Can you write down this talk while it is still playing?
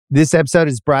This episode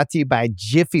is brought to you by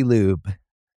Jiffy Lube.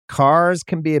 Cars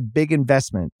can be a big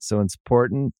investment, so it's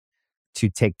important to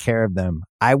take care of them.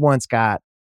 I once got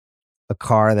a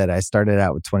car that I started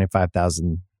out with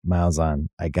 25,000 miles on.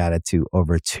 I got it to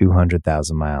over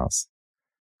 200,000 miles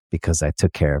because I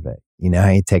took care of it. You know how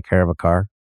you take care of a car?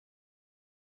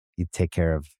 You take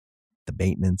care of the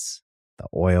maintenance, the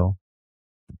oil,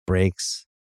 the brakes,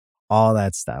 all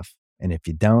that stuff. And if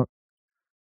you don't,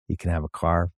 you can have a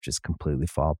car just completely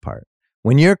fall apart.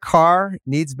 When your car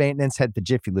needs maintenance, head to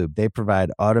Jiffy Lube. They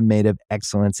provide automotive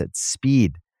excellence at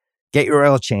speed. Get your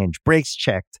oil change, brakes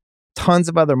checked, tons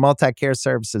of other multi-care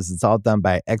services. It's all done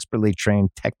by expertly trained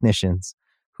technicians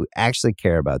who actually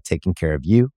care about taking care of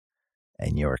you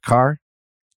and your car.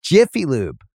 Jiffy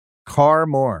Lube, car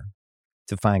more.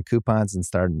 To find coupons and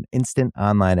start an instant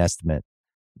online estimate,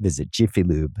 visit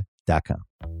jiffylube.com.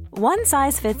 One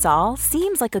size fits all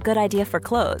seems like a good idea for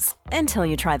clothes until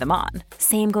you try them on.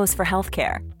 Same goes for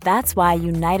healthcare. That's why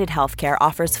United Healthcare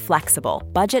offers flexible,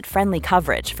 budget-friendly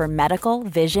coverage for medical,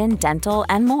 vision, dental,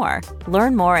 and more.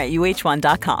 Learn more at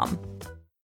uh1.com.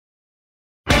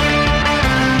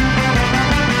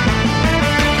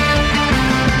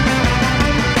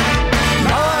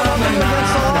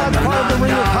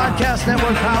 Podcast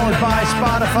Network powered by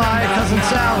Spotify. Cousin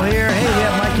Sal here. Hey, we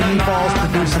have Mikey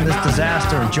Meatballs producing this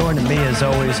disaster, and joining me as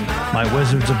always, my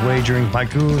wizards of wagering, my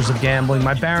gurus of gambling,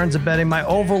 my barons of betting, my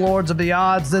overlords of the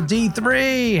odds, the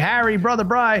D3, Harry, Brother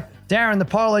Bry, Darren, the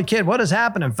Parlay Kid. What is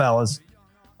happening, fellas?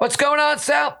 What's going on,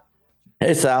 Sal?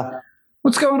 Hey, Sal.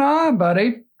 What's going on,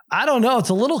 buddy? I don't know. It's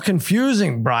a little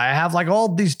confusing, Bry. I have like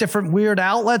all these different weird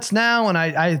outlets now, and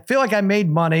I feel like I made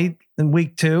money in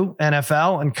week 2,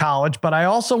 NFL and college, but I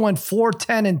also went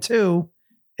 4-10-2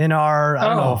 in our, I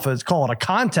don't know if it's called a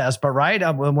contest, but right.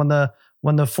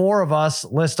 When the four of us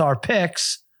list our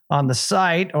picks on the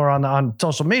site or on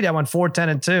social media, I went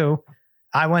 4-10-2.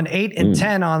 I went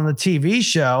 8-10 on the TV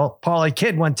show. Parlay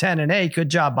Kid went 10-8. Good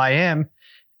job by him.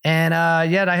 And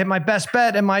yet I hit my best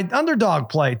bet in my underdog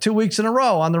play 2 weeks in a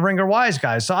row on the Ringer Wise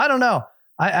guys. So I don't know.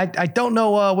 I don't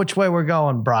know which way we're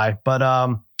going, Bry,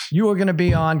 but you are going to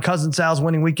be on Cousin Sal's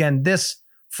winning weekend this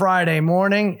Friday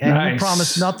morning, and you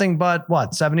promised nothing but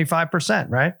what, 75%,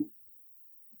 right?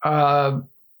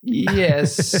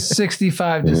 Yes,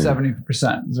 65 to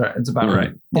 70%. It's about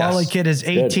right. Parlay Kid is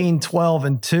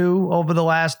 18-12-2 over the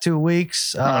last 2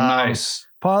 weeks. Nice.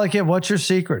 Parlay Kid, what's your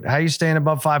secret? How are you staying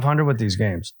above 500 with these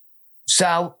games?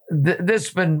 Sal, this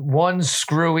has been one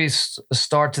screwy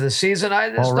start to the season.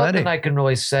 There's nothing I can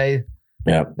really say.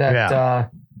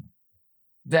 That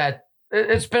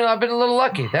it's been. I've been a little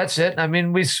lucky. That's it. I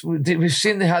mean, we've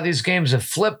seen how these games have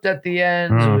flipped at the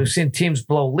end. We've seen teams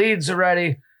blow leads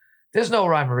already. There's no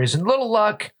rhyme or reason. A little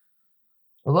luck,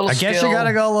 a little. I guess you got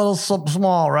to go a little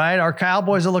small, right? Our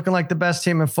Cowboys are looking like the best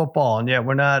team in football, and yet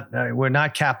we're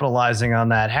not capitalizing on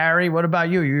that. Harry, what about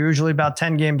you? You're usually about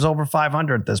 10 games over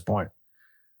 500 at this point.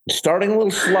 Starting a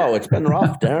little slow. It's been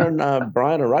rough. Darren,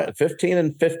 Brian are right.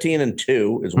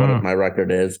 15-15-2 is what my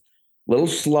record is. A little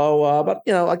slow, but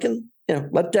I can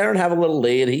let Darren have a little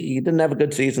lead. He didn't have a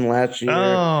good season last year.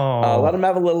 Let him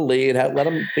have a little lead. Let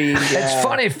him be. It's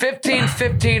funny,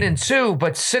 15-15-2,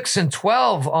 but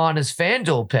 6-12 on his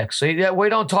FanDuel picks. So we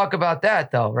don't talk about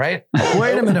that though, right?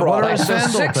 Wait a minute. What are his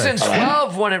FanDuel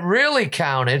 6-12 when it really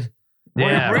counted,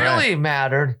 when it really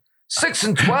mattered.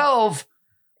 6-12,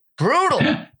 brutal.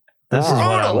 This is what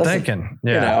I'm thinking.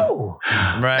 Yeah,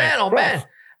 right. Man, oh man.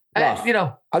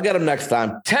 I'll get him next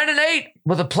time. 10-8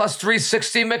 with a plus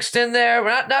 360 mixed in there.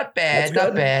 Not bad.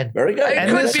 Not bad. Very good. It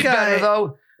could be better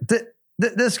though.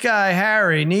 This guy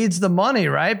Harry needs the money,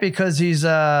 right? Because he's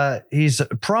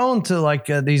prone to like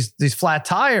these flat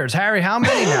tires. Harry, how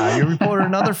many now? You reported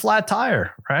another flat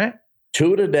tire, right?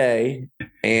 2 today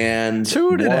and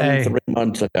 2 today. 1 3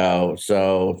 months ago.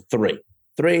 So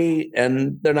 3,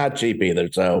 and they're not cheap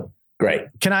either. So. Great.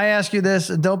 Can I ask you this?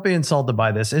 Don't be insulted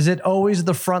by this. Is it always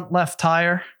the front left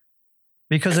tire?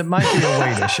 Because it might be a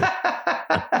weight issue.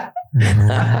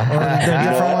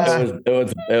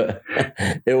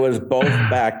 It was both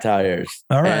back tires.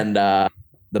 All right. And the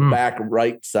back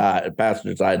right side,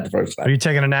 passenger side, the first side. Are you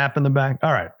taking a nap in the back?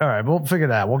 All right. We'll figure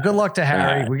that. Well, good luck to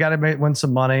Harry. Right. We got to win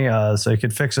some money so he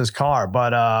could fix his car.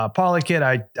 But Parlay Kid,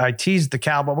 I teased the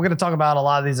Cowboy. We're going to talk about a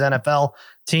lot of these NFL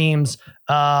teams.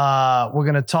 We're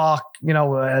going to talk,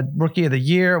 Rookie of the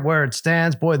Year, where it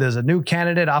stands. Boy, there's a new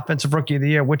candidate, Offensive Rookie of the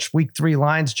Year. Which week 3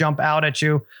 lines jump out at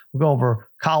you? We'll go over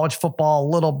college football a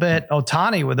little bit.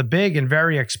 Ohtani with a big and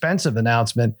very expensive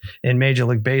announcement in Major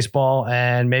League Baseball,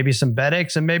 and maybe some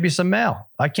Betaches and maybe some mail.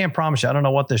 I can't promise you. I don't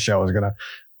know what this show is going to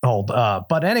hold.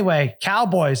 But anyway,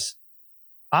 Cowboys,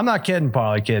 I'm not kidding,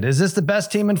 Parlay Kid. Is this the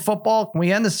best team in football? Can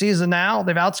we end the season now?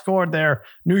 They've outscored their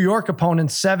New York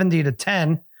opponents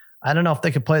 70-10. I don't know if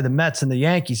they could play the Mets and the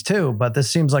Yankees too, but this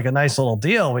seems like a nice little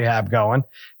deal we have going.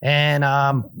 And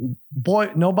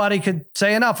boy, nobody could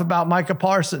say enough about Micah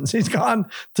Parsons. He's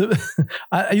gone to.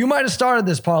 You might have started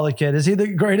this, Parlay Kid. Is he the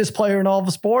greatest player in all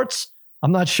of sports?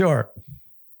 I'm not sure.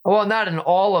 Well, not in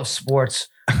all of sports,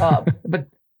 but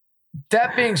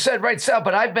that being said, right, Sal.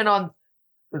 But I've been on.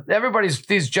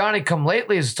 These Johnny come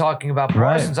lately is talking about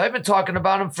Parsons. Right. I've been talking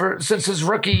about him since his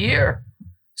rookie year,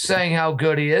 saying how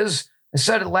good he is. I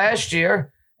said it last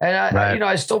year, and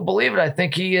I still believe it. I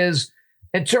think he is,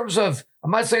 in terms of,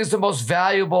 I'm not saying he's the most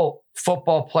valuable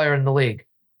football player in the league,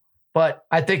 but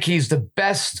I think he's the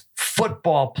best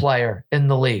football player in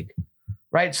the league,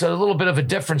 right? So a little bit of a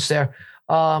difference there.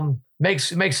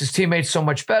 Makes his teammates so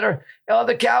much better.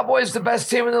 The Cowboys, the best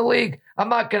team in the league. I'm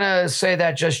not going to say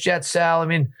that just yet, Sal. I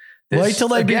mean, wait till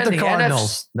they beat the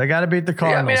Cardinals. They got to beat the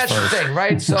Cardinals. Yeah, I mean, that's first. the thing,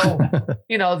 right? So,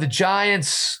 the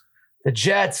Giants, the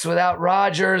Jets without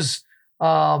Rodgers,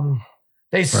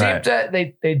 they seem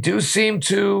they do seem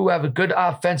to have a good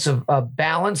offensive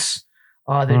balance.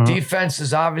 Their defense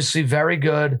is obviously very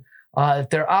good.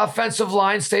 If their offensive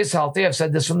line stays healthy, I've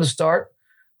said this from the start,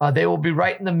 they will be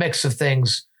right in the mix of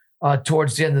things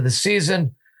towards the end of the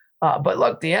season. But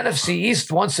look, the NFC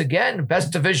East, once again,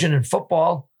 best division in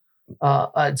football.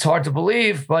 It's hard to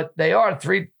believe, but they are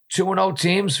 3-2-0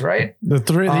 teams, right? The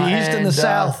East and the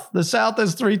South. The South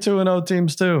is 3-2-0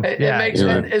 teams too.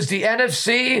 Is the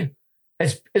NFC,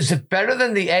 is it better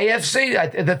than the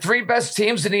AFC? The three best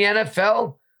teams in the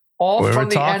NFL, all from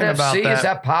the NFC. Is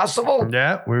that possible?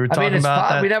 Yeah, we were talking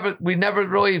about that. We never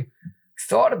really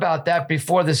thought about that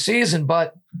before the season,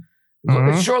 but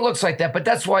it sure looks like that. But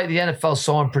that's why the NFL is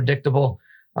so unpredictable.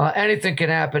 Anything can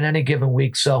happen any given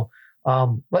week. So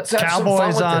let's have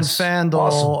Cowboys some fun on with this. FanDuel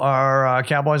Awesome. are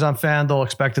Cowboys on FanDuel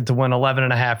expected to win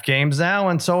 11.5 games now,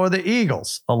 and so are the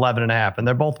Eagles 11.5, and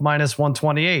they're both minus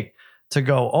 128 to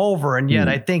go over. And yet,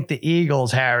 I think the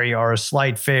Eagles, Harry, are a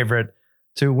slight favorite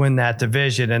to win that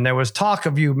division. And there was talk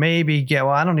of you maybe get.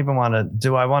 Well, I don't even want to.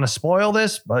 Do I want to spoil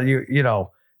this? But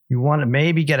you want to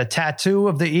maybe get a tattoo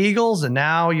of the Eagles, and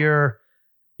now you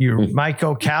might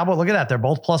go Cowboy. Look at that. They're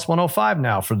both plus 105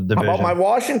 now for the division. How about my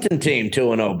Washington team,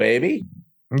 2-0, baby?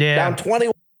 Yeah. Down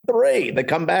 21-3. They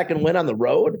come back and win on the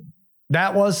road.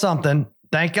 That was something.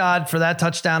 Thank God for that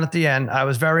touchdown at the end. I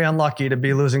was very unlucky to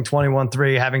be losing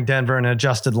 21-3, having Denver in an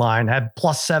adjusted line. Had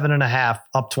plus 7.5,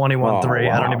 up 21-3. Oh,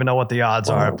 wow. I don't even know what the odds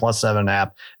are at plus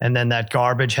 7.5. And then that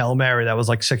garbage Hail Mary that was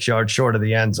like 6 yards short of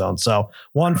the end zone. So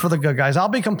one for the good guys. I'll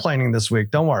be complaining this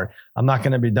week. Don't worry. I'm not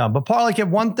going to be done. But Parlay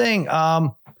Kid, one thing.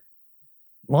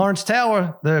 Lawrence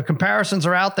Taylor, the comparisons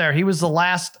are out there. He was the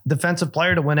last defensive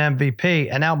player to win MVP,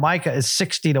 and now Micah is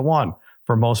 60-1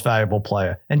 for most valuable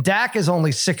player. And Dak is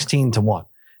only 16-1.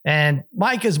 And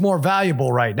Mike is more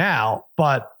valuable right now,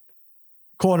 but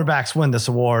quarterbacks win this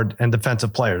award and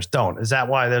defensive players don't. Is that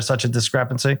why there's such a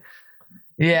discrepancy?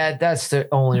 Yeah, that's the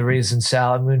only reason,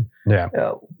 Sal. I mean,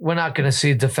 we're not going to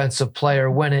see a defensive player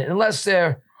win it unless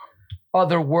they're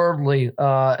otherworldly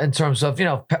in terms of,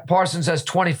 Parsons has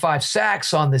 25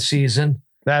 sacks on the season.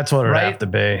 That's what it would have to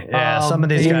be. Yeah, some of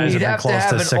these guys have been close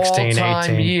to 16,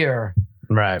 18 year.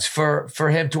 Right. For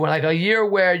him to win, like a year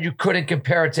where you couldn't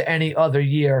compare it to any other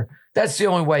year. That's the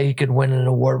only way he could win an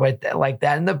award like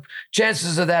that. And the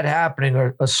chances of that happening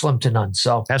are slim to none.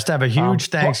 So has to have a huge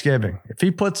Thanksgiving. If he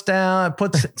puts Sam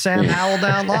Howell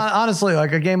down, honestly,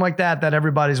 like a game like that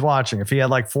everybody's watching. If he had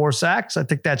like 4 sacks, I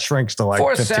think that shrinks to like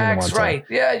 4 15 sacks, right?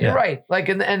 Yeah, you're right. Like,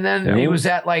 and then he was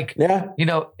at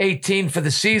 18 for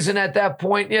the season at that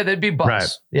point. Yeah, there'd be buzz. Right.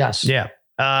 Yes. Yeah.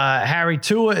 Harry,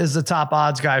 Tua is the top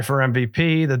odds guy for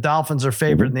MVP. The Dolphins are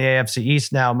favored in the AFC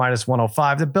East now, minus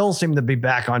 105. The Bills seem to be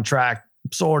back on track,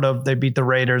 sort of. They beat the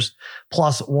Raiders,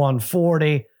 plus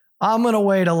 140. I'm going to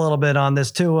wait a little bit on this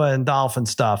Tua and Dolphin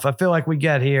stuff. I feel like we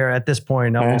get here at this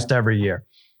point almost every year.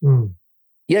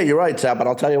 Yeah, you're right, Sal. But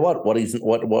I'll tell you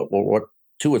what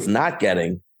Tua's not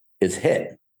getting is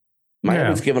hit.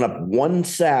 Miami's given up 1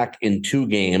 sack in 2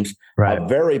 games. Right. A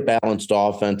very balanced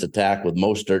offense attack with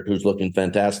Mostert, who's looking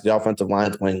fantastic. The offensive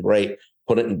line's playing great.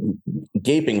 Put it in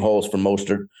gaping holes for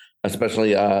Mostert,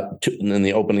 especially in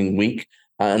the opening week.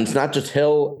 And it's not just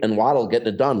Hill and Waddle getting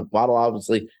it done. Waddle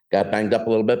obviously got banged up a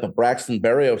little bit, but Braxton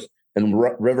Berrios and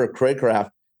River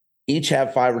Craycraft each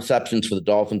have 5 receptions for the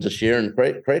Dolphins this year. And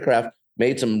Craycraft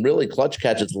made some really clutch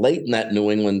catches late in that New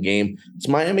England game. This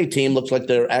Miami team looks like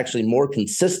they're actually more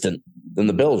consistent than than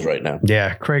the Bills right now.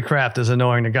 Yeah, Craig Kraft is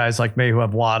annoying to guys like me who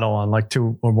have Waddle on like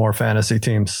 2 or more fantasy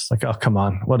teams. Like, oh, come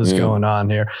on. What is going on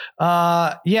here?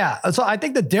 Yeah. So I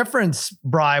think the difference,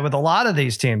 Bri, with a lot of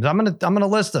these teams, I'm gonna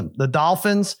list them. The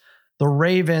Dolphins, the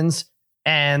Ravens,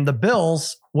 and the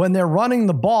Bills, when they're running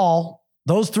the ball,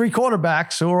 those 3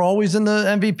 quarterbacks who are always in the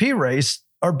MVP race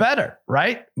are better,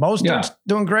 right? Mostert's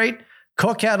doing great.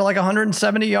 Cook had like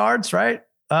 170 yards, right?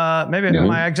 Maybe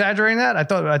am I exaggerating that? I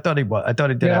thought he was. I thought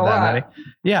he did have that many.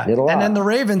 Yeah. And then the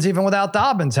Ravens, even without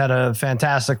Dobbins, had a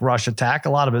fantastic rush attack. A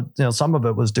lot of it, some of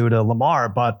it was due to Lamar,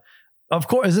 but of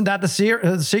course, isn't that the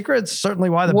secret? It's certainly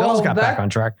why the Bills got back on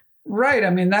track. Right. I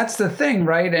mean, that's the thing,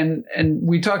 right? And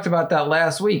we talked about that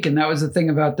last week. And that was the thing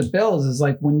about the Bills is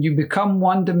like when you become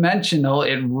one-dimensional,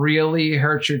 it really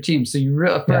hurts your team. So you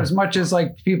really, for as much as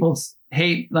like people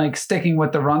hate like sticking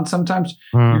with the run sometimes,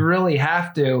 you really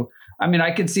have to. I mean,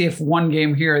 I could see if one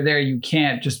game here or there, you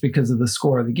can't just because of the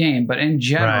score of the game. But in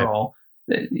general,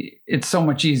 it's so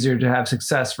much easier to have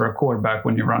success for a quarterback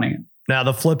when you're running it. Now,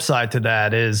 the flip side to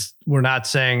that is we're not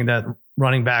saying that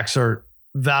running backs are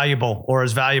valuable or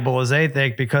as valuable as they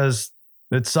think because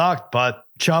it sucked. But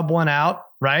Chubb went out,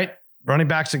 right? Running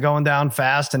backs are going down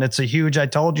fast. And it's a huge I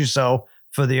told you so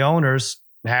for the owners,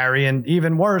 Harry. And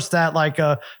even worse, that like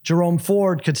Jerome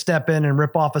Ford could step in and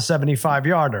rip off a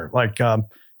 75-yarder. Like,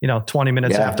 20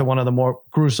 minutes after one of the more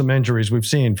gruesome injuries we've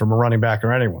seen from a running back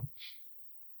or anyone.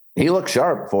 He looks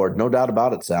sharp, Ford, no doubt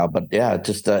about it, Sal. But yeah,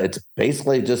 it's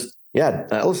basically just,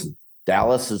 listen,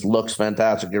 Dallas looks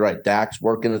fantastic. You're right. Dak's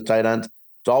working the tight ends.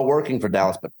 It's all working for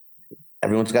Dallas, but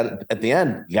everyone's got it at the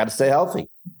end. You got to stay healthy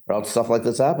or else stuff like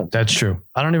this happens. That's true.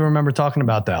 I don't even remember talking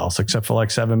about Dallas except for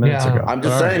like 7 minutes ago. I'm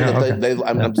just saying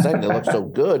I'm saying they look so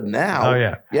good now. Oh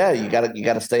yeah. Yeah. You got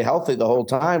to stay healthy the whole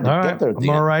time to get there. I'm going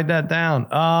to write that down.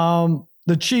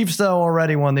 The Chiefs though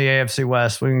already won the AFC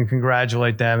West. We can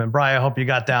congratulate them. And Brian, I hope you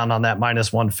got down on that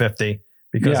minus 150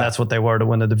 because that's what they were to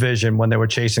win the division when they were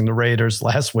chasing the Raiders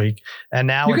last week. And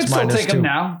now you it's can still minus take 2. them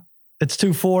now. It's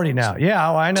 240 now.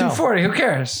 Yeah, I know. 240. Who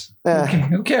cares?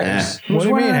 Who cares? What Who's do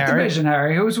you winning mean, that Harry? division,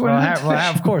 Harry? Who's winning that division?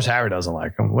 Well, of course, Harry doesn't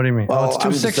like them. What do you mean? Well, it's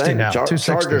 260 now.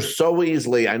 260. Chargers so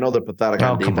easily. I know they're pathetic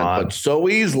on defense, but so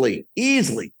easily,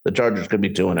 the Chargers could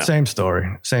be 2-0. Same story.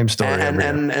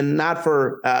 And not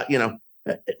for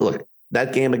look,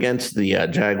 that game against the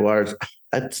Jaguars.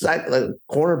 That's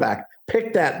cornerback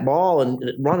pick that ball and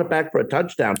run it back for a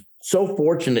touchdown. So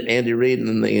fortunate, Andy Reid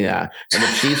and the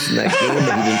Chiefs in that game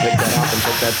that he didn't pick that off and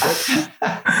took that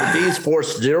pick. The D's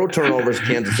forced 0 turnovers,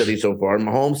 Kansas City so far.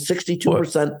 Mahomes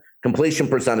 62% completion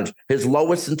percentage, his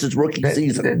lowest since his rookie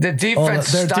season. The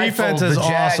defense, their defense is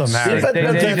awesome, Harry.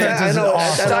 Their defense is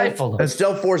awesome. Stifled. It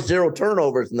still forced 0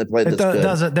 turnovers, and they played this good.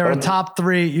 Doesn't. They're a top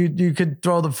 3. You could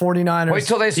throw the 49ers. Wait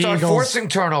till they start Eagles, forcing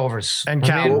turnovers and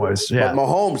Cowboys. But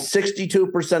Mahomes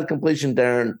 62% completion,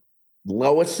 Darren.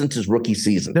 Lowest since his rookie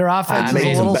season. Their offense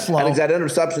is a little slow. And he's had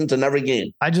interceptions in every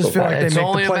game. I just feel like they make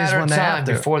the plays when they have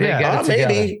to. Before they get it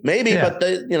together. Maybe, but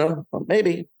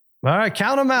maybe. All right,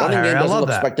 count them out, Harry. I love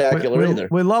that. Spectacular either.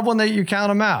 We love when you count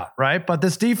them out, right? But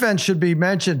this defense should be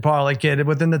mentioned, Parlay Kid,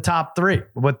 within the top 3,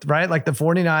 right? Like the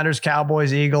 49ers,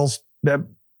 Cowboys, Eagles,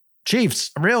 Chiefs.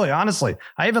 Really, honestly,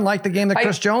 I even like the game that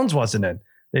Chris Jones wasn't in.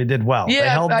 They did well.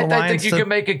 Yeah, I think you can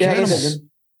make a case.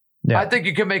 Yeah. I think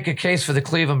you can make a case for the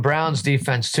Cleveland Browns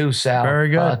defense too, Sal. Very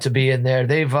good to be in there.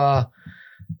 They've,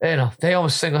 they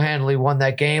almost single-handedly won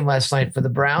that game last night for the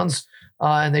Browns,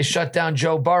 and they shut down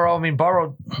Joe Burrow. I mean,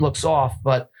 Burrow looks off,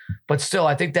 but still,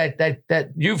 I think that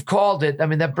you've called it. I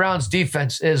mean, that Browns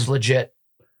defense is legit.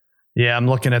 Yeah, I'm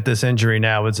looking at this injury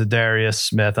now with Zadarius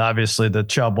Smith. Obviously, the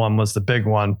Chubb one was the big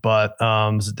one, but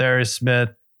Zadarius Smith.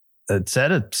 It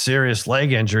said a serious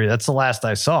leg injury. That's the last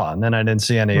I saw, and then I didn't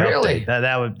see any update.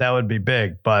 That would be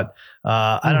big, but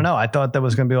I don't know. I thought that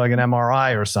was going to be like an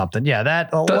MRI or something. Yeah,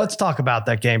 let's talk about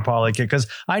that game, Parlay Kid, because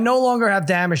I no longer have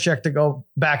Damashek to go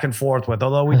back and forth with.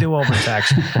 Although we do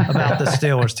overtext about the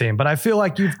Steelers team, but I feel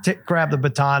like you've grabbed the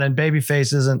baton, and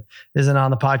Babyface isn't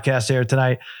on the podcast here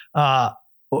tonight.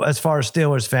 As far as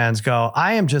Steelers fans go,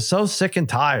 I am just so sick and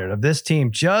tired of this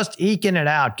team just eking it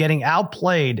out, getting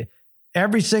outplayed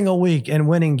every single week and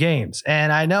winning games.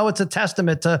 And I know it's a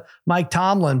testament to Mike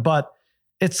Tomlin, but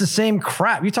it's the same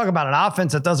crap. You talk about an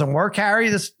offense that doesn't work, Harry,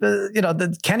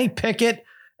 the Kenny Pickett,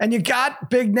 and you got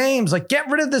big names. Like, get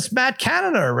rid of this Matt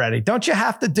Canada already. Don't you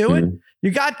have to do it?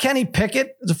 You got Kenny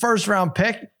Pickett as a first round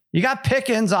pick. You got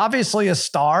Pickens, obviously a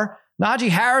star. Najee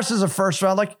Harris is a first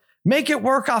round. Like, make it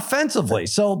work offensively.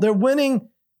 So they're winning.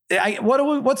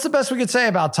 What's the best we could say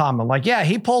about Tomlin? Like, yeah,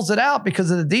 he pulls it out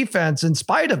because of the defense in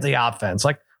spite of the offense.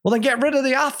 Like, well, then get rid of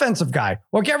the offensive guy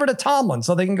or get rid of Tomlin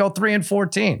so they can go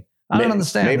 3-14. I don't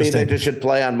understand. Maybe they just should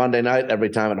play on Monday night every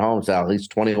time at home, Sal. He's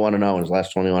 21-0 his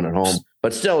last 21 at home.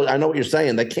 But still, I know what you're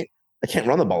saying. They can't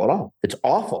run the ball at all. It's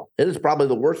awful. It is probably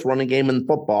the worst running game in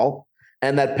football.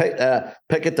 And that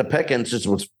Pickett to Pickens just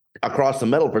was across the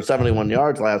middle for 71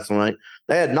 yards last night.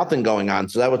 They had nothing going on.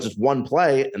 So that was just one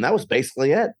play, and that was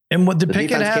basically it. And what did the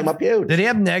Pickett have? Came up huge. Did he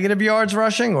have negative yards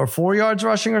rushing or 4 yards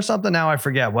rushing or something? Now I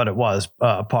forget what it was.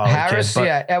 Harris,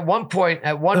 at one point,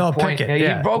 Pickett,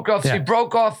 he broke off. Yeah. He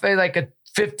broke off a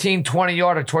 15, 20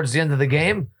 yarder towards the end of the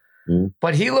game.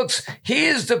 But he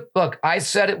is I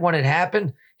said it when it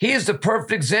happened. He is the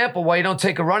perfect example why you don't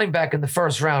take a running back in the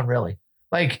first round, really.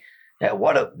 That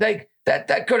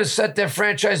could have set their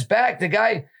franchise back. The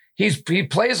guy, he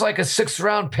plays like a 6th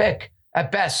round pick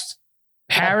at best.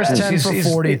 Harris 10 for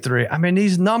 43. I mean,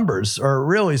 these numbers are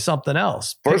really something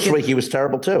else. First week he was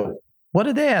terrible too. What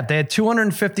did they have? They had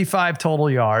 255 total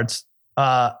yards,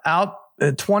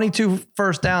 22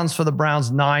 first downs for the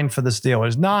Browns, 9 for the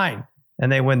Steelers, 9.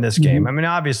 And they win this game. I mean,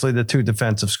 obviously the 2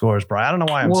 defensive scores, bro. I don't know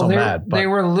why I'm so mad. But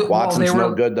Watson's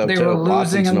no good though. They were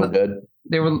losing no good.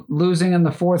 They were losing in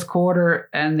the fourth quarter,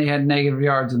 and they had negative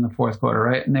yards in the fourth quarter,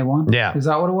 right? And they won. Yeah, is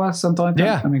that what it was? Something like that.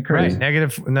 Yeah, I mean, crazy. Right.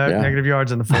 Negative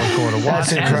yards in the fourth quarter.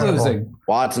 That's incredible.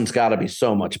 Watson's got to be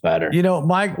so much better. You know,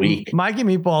 Mikey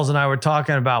Meatballs and I were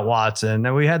talking about Watson,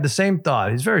 and we had the same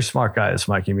thought. He's a very smart guy, this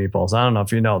Mikey Meatballs. I don't know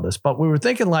if you know this, but we were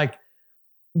thinking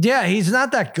yeah, he's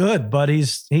not that good, but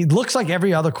he looks like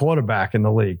every other quarterback in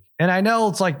the league. And I know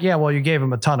it's you gave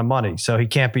him a ton of money, so he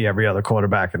can't be every other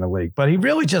quarterback in the league. But he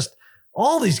really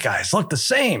all these guys look the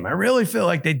same. I really feel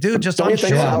like they do just unsure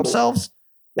themselves.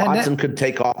 Watson could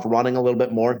take off running a little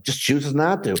bit more, just chooses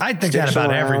not to. I think that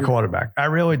about every quarterback. I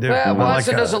really do. Well,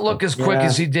 Watson doesn't look as quick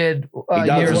as he did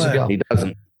years ago. He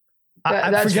doesn't.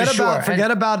 Forget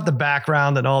about the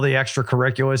background and all the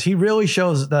extracurriculars. He really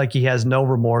shows he has no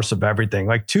remorse of everything.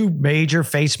 2 major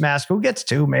face masks. Who gets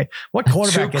 2? What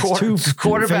quarterback gets 2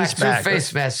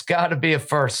 face masks? Got to be a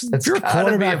first. If you're a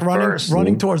quarterback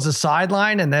running towards the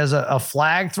sideline and there's a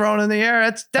flag thrown in the air,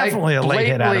 it's definitely a late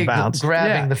hit out of bounds.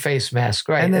 Grabbing the face mask,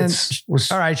 right? And then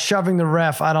all right, shoving the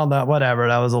ref. I don't know, whatever.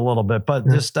 That was a little bit, but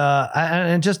just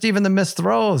even the missed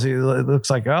throws. It looks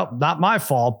like not my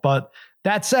fault, but.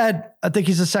 That said, I think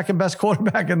he's the second best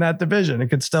quarterback in that division. It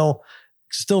could still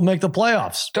make the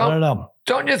playoffs. I don't know.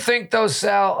 Don't you think though,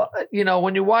 Sal,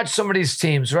 when you watch some of these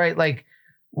teams, right? Like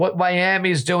what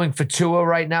Miami's doing for Tua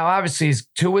right now, obviously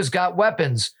Tua's got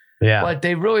weapons, but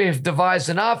they really have devised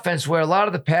an offense where a lot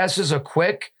of the passes are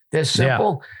quick. They're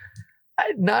simple. Yeah.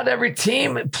 Not every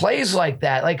team plays like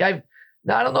that. I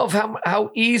don't know how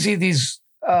easy these,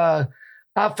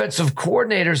 offensive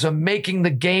coordinators are making the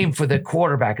game for the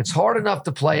quarterback. It's hard enough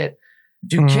to play it.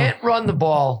 If you can't run the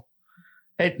ball,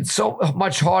 it's so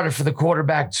much harder for the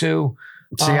quarterback too.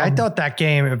 See, I thought that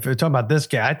game, if you're talking about this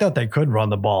game, I thought they could run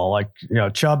the ball.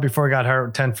 Chubb before he got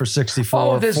hurt, 10 for 64.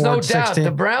 Oh, there's Ford, no doubt. 16.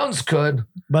 The Browns could.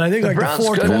 But I think the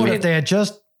fourth quarter, if they had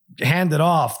just handed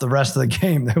off the rest of the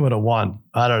game, they would have won.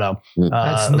 I don't know.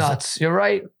 That's nuts. You're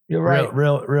right.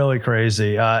 Really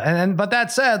crazy. But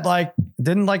that said,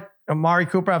 didn't Amari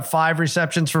Cooper have 5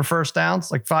 receptions for first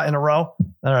downs, 5 in a row?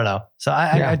 I don't know. So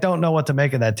I don't know what to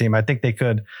make of that team. I think they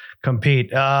could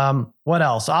compete. What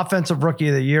else? Offensive Rookie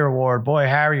of the Year award. Boy,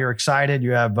 Harry, you're excited.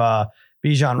 You have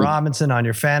Bijan Robinson on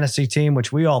your fantasy team,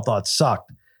 which we all thought sucked.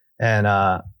 And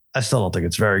I still don't think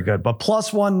it's very good. But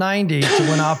plus 190 to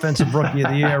win Offensive Rookie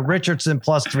of the Year. Richardson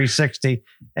plus 360.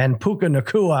 And Puka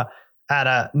Nacua out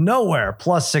of nowhere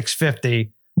plus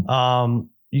 650.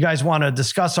 You guys want to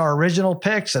discuss our original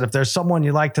picks? And if there's someone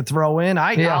you like to throw in,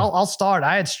 I'll start.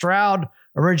 I had Stroud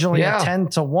originally at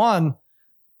 10-1.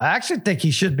 I actually think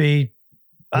he should be.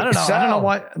 I don't know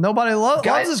why nobody loves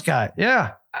this guy.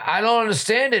 Yeah. I don't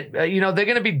understand it. They're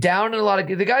going to be down in a lot of,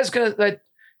 the guy's going to,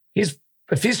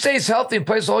 if he stays healthy and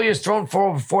plays the whole year, he's thrown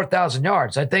for over 4,000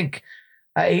 yards. I think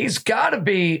he's got to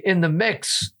be in the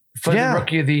mix for the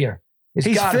Rookie of the Year.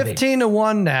 He's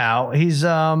 15-1 now. He's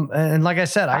and like I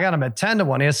said, I got him at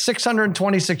 10-1. He has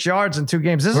 626 yards in 2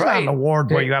 games. This is not an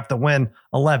award where you have to win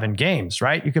 11 games,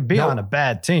 right? You could be on a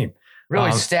bad team.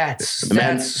 Really, stats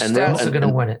are going to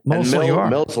win it. Mostly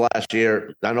Mills last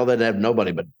year. I know they didn't have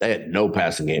nobody, but they had no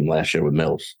passing game last year with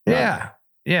Mills. Yeah.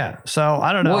 So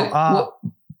I don't know.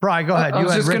 Brian, go ahead. You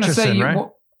had Richardson, right?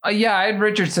 I had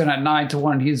Richardson at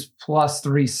 9-1. He's plus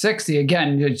 360.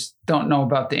 Again, you just don't know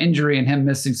about the injury and him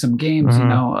missing some games.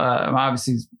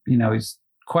 Obviously, he's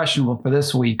questionable for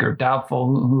this week or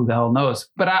doubtful. Who the hell knows?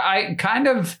 But I kind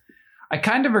of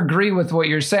agree with what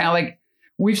you're saying.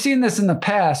 We've seen this in the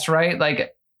past, right?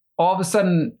 All of a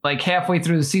sudden, halfway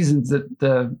through the seasons,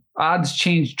 the odds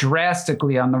change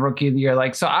drastically on the Rookie of the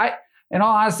Year. So in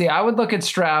all honesty, I would look at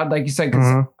Stroud, like you said,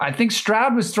 because I think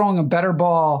Stroud was throwing a better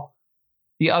ball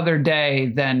the other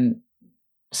day than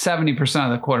 70%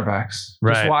 of the quarterbacks.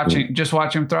 Right. Just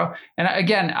watching him throw. And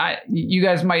again, you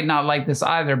guys might not like this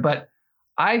either, but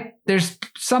there's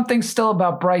something still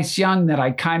about Bryce Young that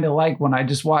I kind of like when I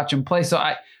just watch him play. So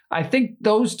I think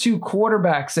those two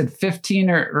quarterbacks at 15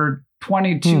 or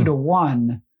 22 to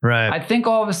 1. Right. I think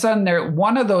all of a sudden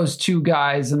one of those two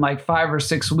guys in like 5 or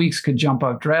 6 weeks could jump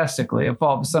up drastically if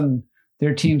all of a sudden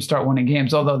their teams start winning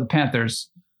games. Although the Panthers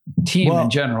team in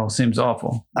general seems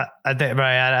awful. I think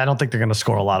I don't think they're going to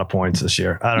score a lot of points this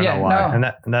year. I don't know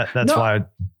why, and that's why I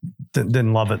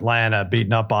didn't love Atlanta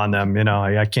beating up on them.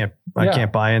 I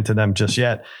can't buy into them just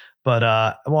yet. But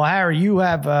Harry, you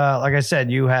have like I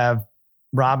said, you have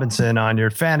Robinson on your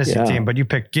fantasy team, but you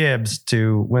picked Gibbs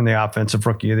to win the offensive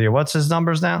rookie of the year. What's his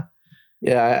numbers now?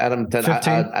 Yeah, I had him 10.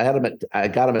 I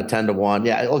got him at 10 to 1.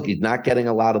 Yeah, look, he's not getting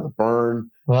a lot of the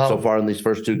burn so far in these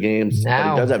first two games.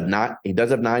 But he does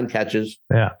have 9 catches.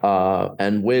 Yeah.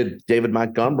 And with David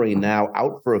Montgomery now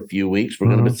out for a few weeks,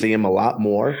 we're going to see him a lot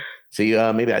more. See,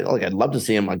 maybe I'd love to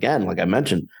see him again, like I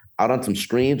mentioned, out on some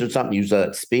screens or something, use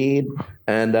that speed.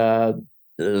 And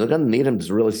they're going to need him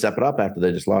to really step it up after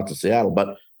they just lost to Seattle.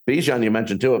 But Bijan, you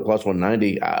mentioned too, at plus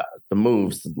 190, the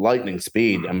moves, the lightning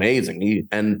speed, amazing. He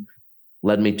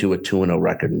led me to a 2-0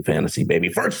 record in fantasy, baby.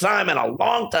 First time in a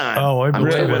long time. Oh, I'm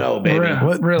 2-0, baby.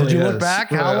 Really did you look back?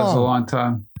 How long? That was a long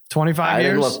time. 25 years? I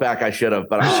didn't look back. I should have,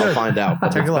 but I'll find out.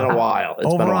 It's been a while.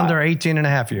 Under 18 and a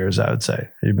half years, I would say.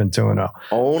 You've been 2-0.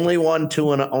 Only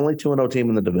 2-0 team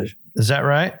in the division. Is that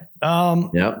right?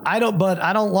 Yeah. I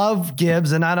don't love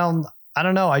Gibbs, and I don't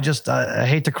know. I just I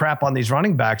hate to crap on these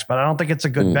running backs, but I don't think it's a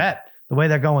good bet the way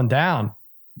they're going down.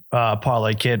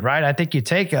 Parlay kid, right? I think you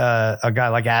take a guy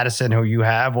like Addison who you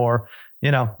have, or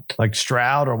like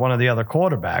Stroud or one of the other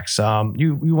quarterbacks.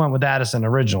 You went with Addison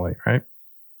originally, right?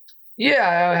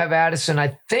 Yeah, I have Addison.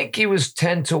 I think he was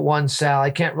 10 to 1, Sal. I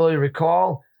can't really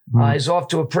recall. He's off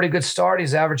to a pretty good start.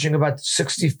 He's averaging about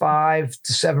 65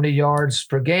 to 70 yards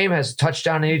per game, has a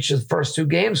touchdown in each of the first 2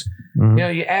 games.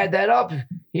 You add that up,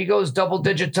 he goes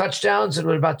double-digit touchdowns and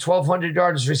with about 1,200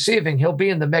 yards receiving, he'll be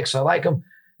in the mix. I like him.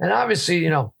 And obviously,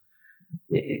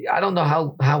 I don't know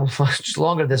how much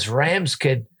longer this Rams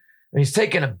kid, he's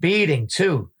taking a beating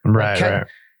too. Right.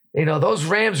 Those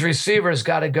Rams receivers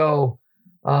got to go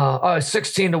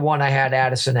 16 to 1 I had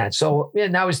Addison at. So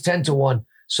now he's 10 to 1.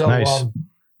 So nice.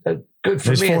 Good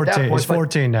for he's me 14. at that point. He's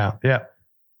 14 now. Yeah.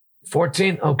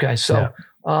 14? Okay. So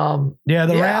the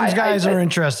Rams guys are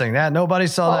interesting. Nobody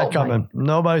saw that coming.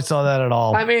 Nobody saw that at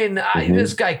all. I mean,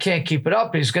 this guy can't keep it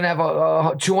up. He's going to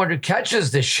have 200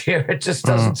 catches this year. It just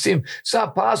doesn't seem, it's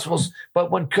not possible.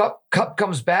 But when Cup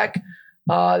comes back,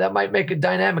 that might make it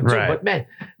dynamic too. Right.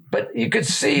 But you could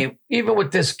see even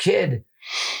with this kid,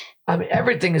 I mean,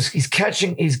 everything he's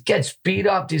catching, he gets beat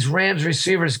up. These Rams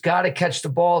receivers got to catch the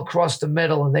ball across the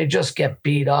middle and they just get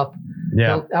beat up.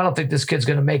 Yeah. I don't think this kid's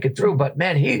going to make it through, but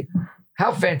man,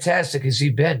 how fantastic has he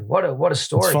been? What a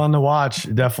story. It's fun to watch.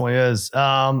 It definitely is.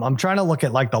 I'm trying to look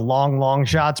at like the long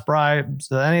shots, Brian.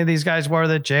 So any of these guys worth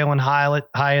it? Jalen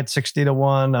Hyatt 60 to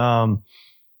 1. I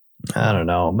don't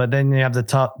know. But then you have the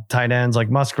top tight ends like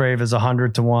Musgrave is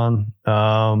 100 to 1.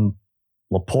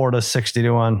 Laporta 60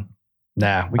 to 1.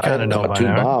 Nah, we kind of know about 2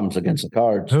 bombs against the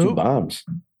Cards. Who? 2 bombs.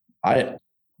 Hyatt,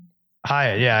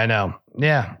 yeah, I know.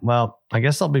 Yeah, well, I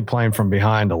guess they'll be playing from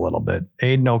behind a little bit.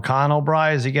 Aiden O'Connell,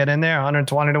 Bry, does he get in there?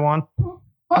 120 to 1.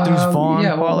 Deuce Vaughn.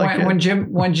 Yeah, well, when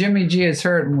Jimmy G is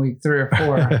hurt in week 3 or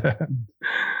 4.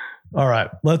 All right,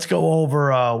 let's go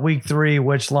over week 3.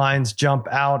 Which lines jump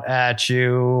out at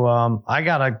you? I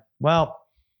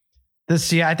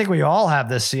think we all have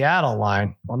this Seattle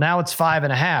line. Well, now it's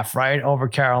 5.5, right? Over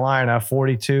Carolina.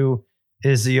 42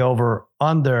 is the over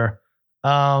under.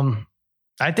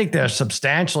 I think they're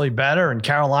substantially better, and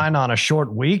Carolina on a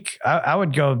short week. I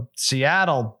would go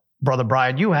Seattle, Brother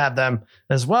Brian. You have them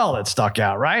as well that stuck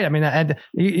out, right? I mean,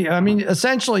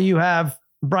 essentially you have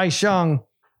Bryce Young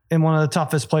in one of the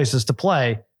toughest places to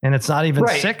play, and it's not even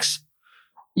 6.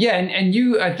 Yeah, and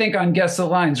you, I think on Guess the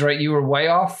Lines, right? You were way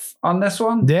off on this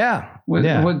one. Yeah.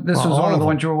 This was one of the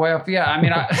ones you were way off. Yeah, I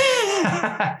mean,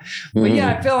 but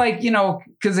yeah, I feel like,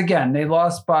 because again, they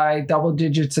lost by double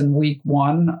digits in week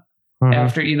 1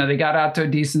 after, they got out to a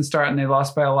decent start and they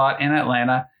lost by a lot in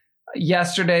Atlanta.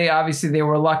 Yesterday, obviously, they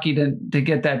were lucky to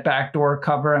get that backdoor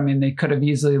cover. I mean, they could have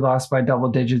easily lost by double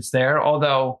digits there,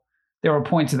 although there were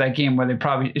points of that game where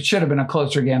it should have been a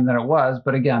closer game than it was.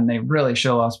 But again, they really should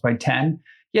have lost by 10.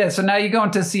 Yeah, so now you go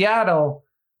into Seattle.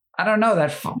 I don't know,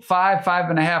 that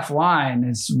 5.5 line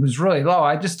was really low.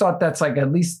 I just thought that's like,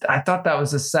 at least I thought that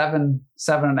was a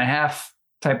 7.5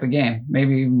 type of game,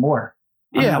 maybe even more.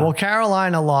 Yeah, well,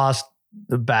 Carolina lost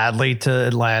badly to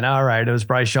Atlanta. All right, it was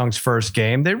Bryce Young's first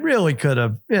game. They really could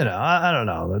have, I don't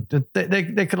know. They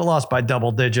could have lost by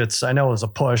double digits. I know it was a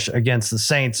push against the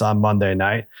Saints on Monday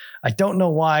night. I don't know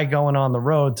why going on the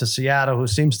road to Seattle, who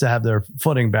seems to have their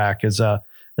footing back, is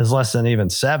less than even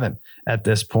 7 at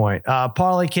this point.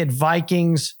 Parlay Kid,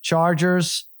 Vikings,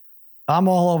 Chargers. I'm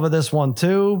all over this one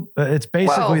too. It's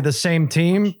basically the same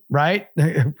team, right?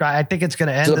 I think it's going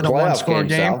to end in a 1-score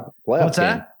game. What's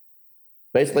that?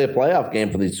 Basically a playoff game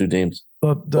for these two teams.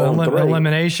 The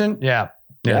elimination? Yeah.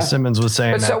 Simmons was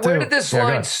saying that. So too. Where did this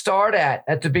line start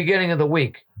at the beginning of the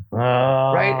week?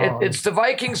 Right? It's the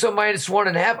Vikings are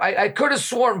 -1.5. I could have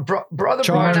sworn Brother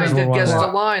Brian and I did guess the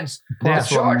lines. The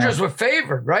Chargers were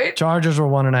favored, right? Chargers were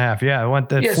 1.5. Yeah, it went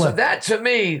that flip. So that to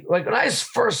me, like when I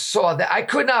first saw that, I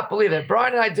could not believe it.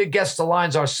 Brian and I did guess the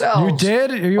lines ourselves. You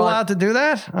did? Are you allowed to do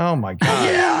that? Oh my God.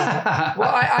 Yeah. Well,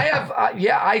 I have.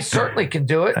 I certainly can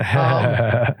do it.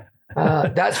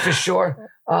 That's for sure.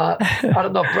 I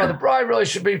don't know if Brother Brian really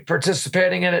should be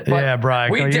participating in it. But yeah,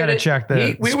 Brian, you got to check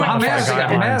the.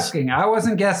 I'm asking. I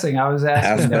wasn't guessing. I was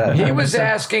asking. He was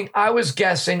asking. I was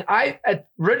guessing. I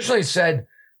originally said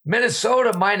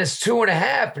Minnesota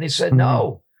 -2.5, and he said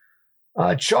no.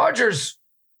 Chargers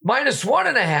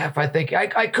 -1.5. I think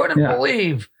I couldn't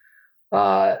believe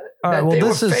that they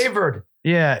were favored.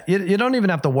 Yeah, you don't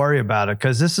even have to worry about it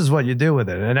because this is what you do with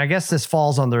it. And I guess this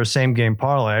falls under a same game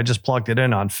parlay. I just plugged it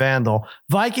in on FanDuel.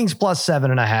 Vikings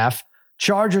 +7.5,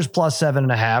 Chargers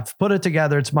 +7.5. Put it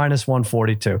together, it's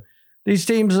 -142. These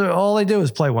teams, all they do is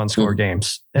play 1-score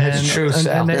games. That's true,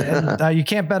 and you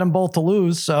can't bet them both to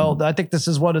lose. So I think this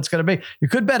is what it's going to be. You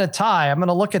could bet a tie. I'm going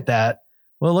to look at that.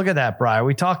 Well, look at that, Brian.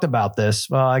 We talked about this.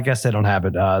 Well, I guess they don't have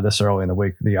it this early in the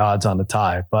week, the odds on the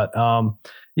tie. But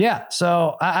yeah,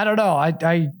 so I don't know.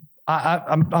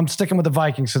 I'm sticking with the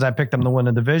Vikings because I picked them to win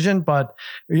the division. But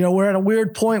we're at a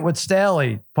weird point with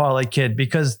Staley, Parlay Kid,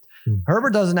 because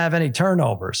Herbert doesn't have any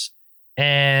turnovers,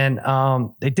 and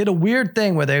they did a weird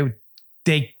thing where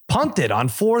they punted on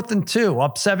 4th and 2,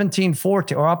 up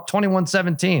 17-14 or up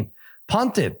 21-17,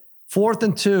 punted 4th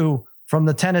and 2 from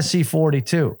the Tennessee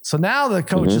 42. So now the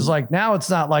coach is like, now it's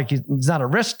not like he's not a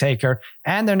risk taker,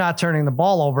 and they're not turning the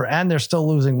ball over, and they're still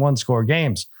losing 1-score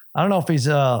games. I don't know if he's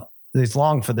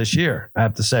long for this year, I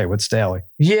have to say, with Staley.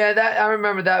 Yeah, I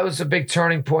remember that was a big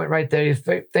turning point right there. You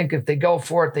think if they go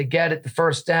for it, they get it, the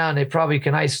first down, they probably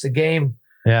can ice the game.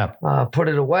 Yeah. Put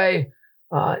it away.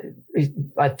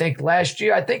 I think last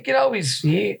year,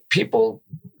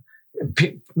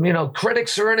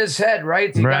 critics are in his head,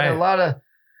 right? He got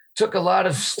took a lot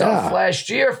of stuff last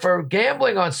year for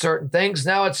gambling on certain things.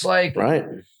 Now it's like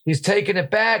he's taking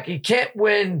it back. He can't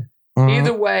win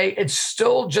either way. It's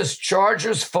still just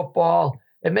Chargers football.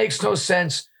 It makes no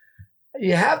sense.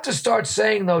 You have to start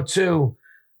saying, though, too,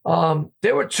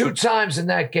 there were 2 times in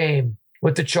that game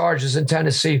with the Chargers in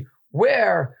Tennessee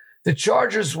where the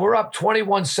Chargers were up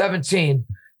 21-17.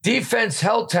 Defense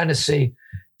held Tennessee.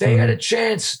 They had a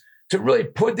chance to really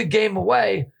put the game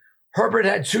away. Herbert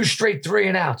had 2 straight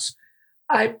 3-and-outs.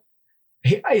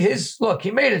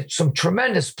 He made some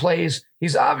tremendous plays.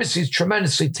 He's obviously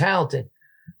tremendously talented,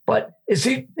 but is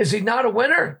he not a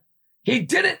winner? He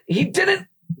didn't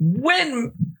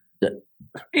win.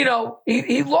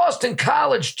 He lost in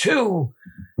college too.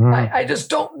 I just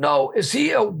don't know. Is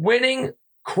he a winning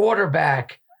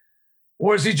quarterback,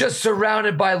 or is he just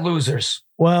surrounded by losers?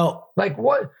 Well, like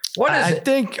what is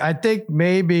it? I think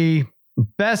maybe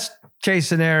best case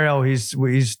scenario, he's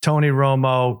Tony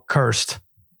Romo cursed.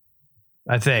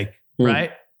 I think,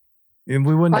 right? And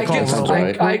we wouldn't call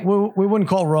Romo. We wouldn't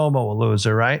call Romo a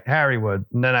loser, right? Harry would,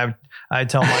 and then I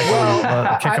tell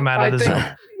Michael kick him out of the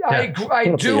zone.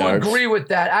 I do agree with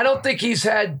that. I don't think he's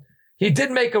had. He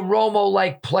did make a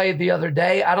Romo-like play the other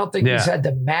day. I don't think he's had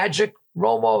the magic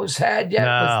Romo's had yet.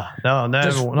 No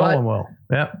one will.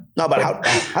 Yeah. No, but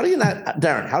how do you not,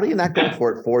 Darren? How do you not go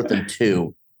for it 4th and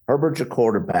 2? Herbert's your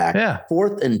quarterback. Yeah.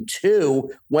 4th and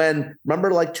 2 when,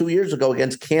 remember like 2 years ago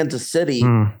against Kansas City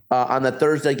on the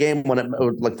Thursday game when it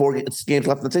was like 4 games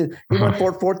left in the season, he went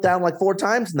for 4th down like 4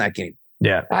 times in that game.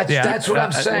 Yeah. That's what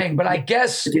I'm saying. But I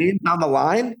guess games on the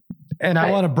line. And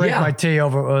I want to break my TV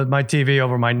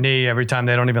over my knee every time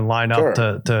they don't even line up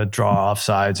to draw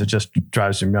offsides. It just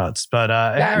drives me nuts. But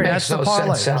Harry, that's the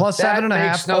parlay. Plus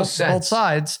 7.5, both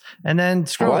sides, and then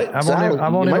screw it. I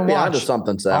won't even watch. Onto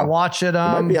something, Sal. I'll watch it. You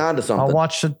might be onto something. I'll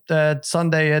watch it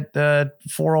Sunday at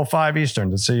 4:05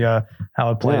 Eastern to see how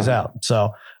it plays out. So,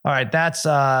 all right, that's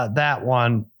that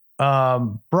one.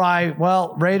 Bry,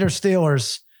 well, Raiders,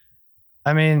 Steelers.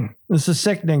 I mean, this is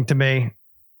sickening to me.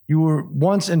 You were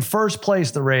once in first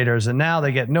place, the Raiders, and now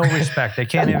they get no respect. They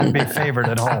can't even be favored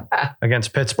at home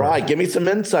against Pittsburgh. Right, give me some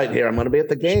insight here. I'm going to be at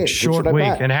the game. Short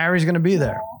week, and Harry's going to be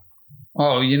there.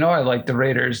 Oh, I like the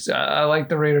Raiders. I like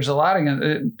the Raiders a lot.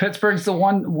 Pittsburgh's the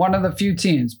one of the few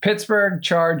teams. Pittsburgh,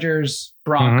 Chargers,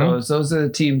 Broncos. Mm-hmm. Those are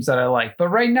the teams that I like. But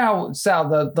right now,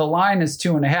 Sal, the line is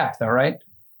 2.5, though, right?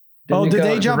 Did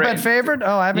they jump at favorite?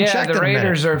 Oh, I haven't checked.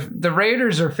 The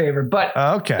Raiders are favored. But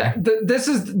okay, this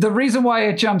is the reason why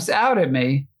it jumps out at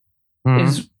me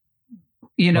is,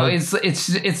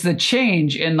 it's the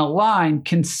change in the line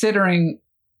considering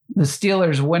the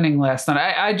Steelers winning last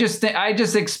night. I just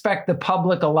expect the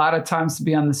public a lot of times to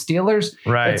be on the Steelers.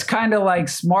 Right. It's kind of like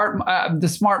the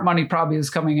smart money probably is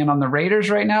coming in on the Raiders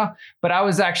right now. But I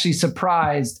was actually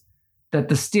surprised that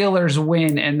the Steelers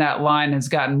win and that line has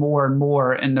gotten more and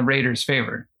more in the Raiders'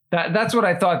 favor. That's what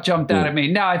I thought jumped out at me.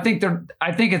 Now I think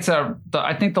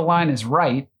the line is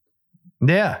right.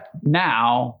 Yeah.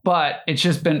 Now, but it's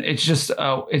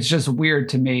just weird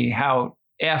to me how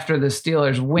after the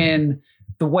Steelers win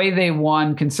the way they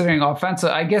won, considering offensive,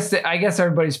 I guess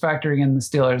everybody's factoring in the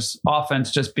Steelers'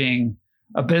 offense just being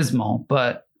abysmal,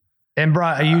 but. And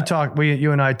Brian,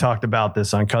 you and I talked about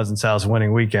this on Cousin Sal's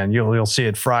winning weekend. You'll see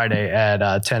it Friday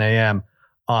at 10 a.m.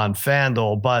 on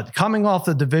FanDuel. But coming off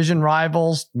the division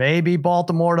rivals, maybe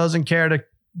Baltimore doesn't care to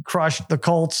crush the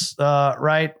Colts,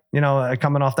 right?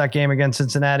 Coming off that game against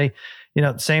Cincinnati.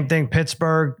 Same thing.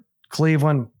 Pittsburgh,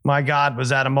 Cleveland. My God, was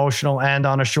that emotional? And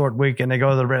on a short week, and they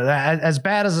go to the Raiders. As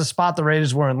bad as the spot the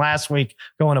Raiders were in last week,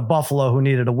 going to Buffalo, who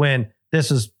needed a win.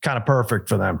 This is kind of perfect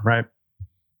for them, right?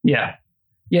 Yeah.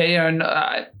 Yeah, and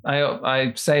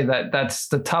I say that's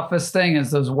the toughest thing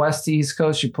is those West East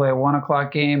Coast. You play a 1:00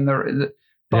 game. The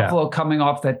Buffalo coming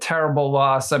off that terrible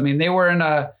loss. I mean, they were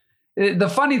the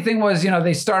funny thing was,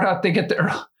 they start out, they get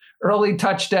the early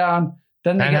touchdown,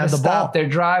 then they get to stop. They're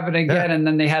driving again, and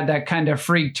then they had that kind of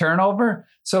freak turnover.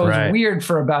 So it was weird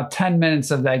for about 10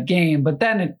 minutes of that game, but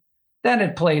then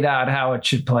it played out how it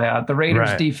should play out. The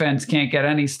Raiders defense can't get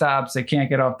any stops. They can't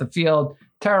get off the field.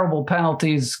 Terrible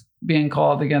penalties being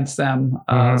called against them.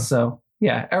 So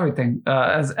yeah, everything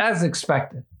as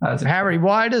expected. Harry,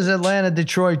 why does Atlanta,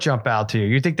 Detroit jump out to you?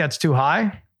 You think that's too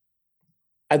high?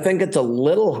 I think it's a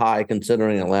little high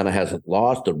considering Atlanta hasn't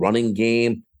lost. The running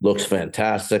game looks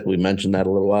fantastic. We mentioned that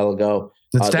a little while ago.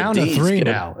 It's down to 3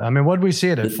 now. I mean, what did we see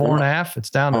it at 4.5?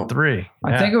 It's down to 3. Yeah.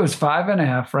 I think it was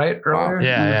 5.5, right? Earlier.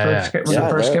 When the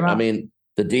first came out. I mean,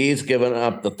 the D's given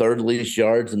up the third least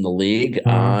yards in the league,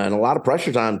 and a lot of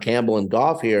pressures on Campbell and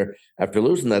Goff here after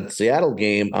losing that Seattle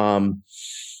game.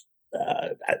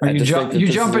 You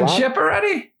jumping ship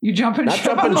already? You jumping Not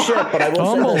ship? Jumping ship, but I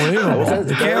will say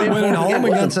you can't win at home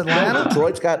against Atlanta.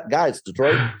 Detroit's got guys.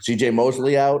 Detroit, CJ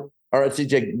Mosley out, or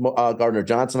CJ Gardner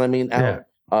Johnson. I mean, out.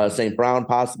 St. Brown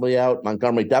possibly out.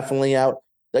 Montgomery definitely out.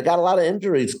 They got a lot of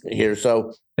injuries here,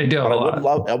 so they do.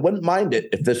 I wouldn't mind it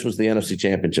if this was the NFC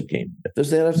Championship game. If this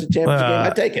is the NFC Championship game,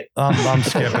 I'd take it. I'm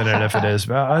skipping it if it is.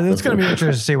 It's going to be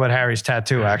interesting to see what Harry's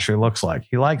tattoo actually looks like.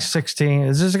 He likes 16.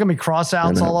 Is this going to be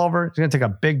cross-outs all over? He's going to take a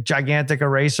big, gigantic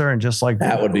eraser and just like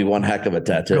that would be one heck of a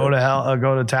tattoo. Go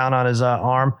to town on his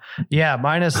arm. Yeah,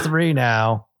 -3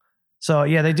 now. So,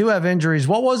 yeah, they do have injuries.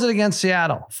 What was it against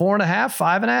Seattle? 4.5,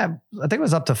 5.5? I think it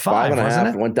was up to 5, wasn't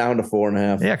it? Went down to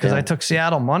 4.5. Yeah, because I took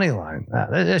Seattle money line.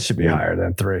 It should be higher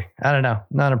than 3. I don't know.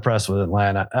 Not impressed with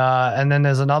Atlanta. And then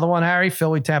there's another one, Harry,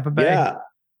 Philly, Tampa Bay. Yeah,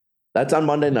 that's on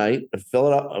Monday night.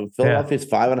 Philadelphia's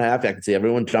 5.5. I can see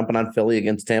everyone jumping on Philly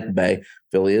against Tampa Bay.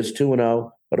 Philly is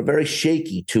 2-0, but a very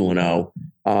shaky 2-0.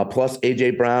 Plus,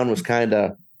 A.J. Brown was kind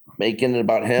of making it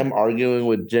about him, arguing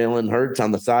with Jalen Hurts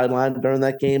on the sideline during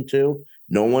that game too.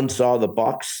 No one saw the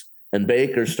Bucs and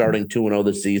Baker starting 2-0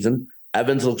 this season.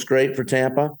 Evans looks great for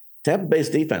Tampa. Tampa Bay's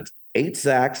defense, 8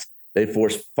 sacks. They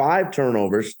forced 5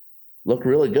 turnovers. Look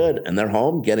really good, and they're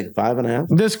home getting 5.5.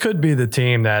 This could be the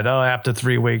team that after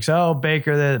 3 weeks,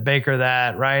 Baker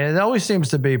that, right? It always seems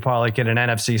to be probably like an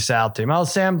NFC South team.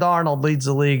 Sam Darnold leads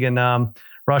the league in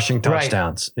rushing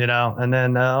touchdowns, and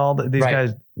then these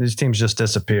guys, these teams just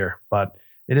disappear. But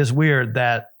it is weird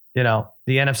that,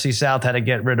 the NFC South had to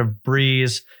get rid of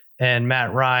Breeze and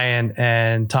Matt Ryan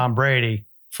and Tom Brady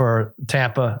for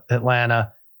Tampa,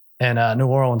 Atlanta, and New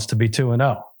Orleans to be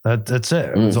 2-0. That's it.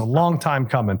 It was a long time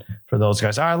coming for those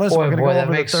guys. All right, listen, we're going to go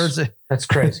over to Thursday. That's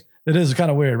crazy. It is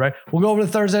kind of weird, right? We'll go over to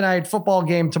the Thursday night football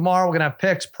game tomorrow. We're going to have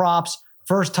picks, props,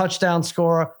 first touchdown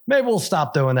scorer. Maybe we'll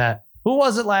stop doing that. Who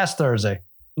was it last Thursday?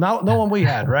 No one we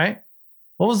had, right?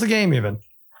 What was the game even?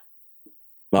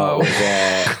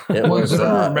 It was.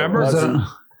 Remember?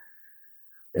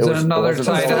 It was another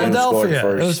tie.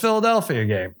 Philadelphia. It was Philadelphia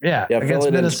game. Yeah,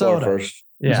 against Minnesota. First.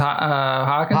 Yeah,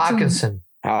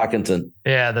 Hawkinson.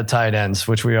 Yeah, the tight ends,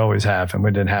 which we always have, and we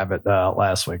didn't have it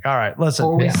last week. All right, listen.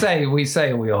 Well, we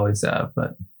say we always have,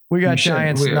 but we got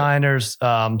Giants Niners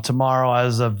tomorrow.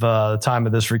 As of the time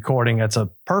of this recording, it's a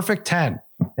perfect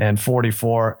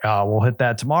 10-44. We'll hit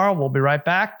that tomorrow. We'll be right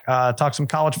back. Talk some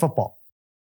college football.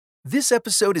 This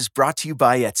episode is brought to you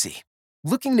by Etsy.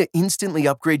 Looking to instantly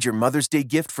upgrade your Mother's Day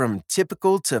gift from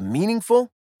typical to meaningful?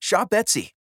 Shop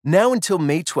Etsy. Now until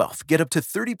May 12th, get up to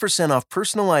 30% off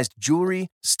personalized jewelry,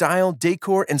 style,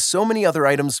 decor, and so many other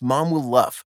items Mom will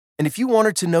love. And if you want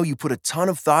her to know you put a ton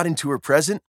of thought into her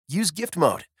present, use Gift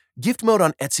Mode. Gift Mode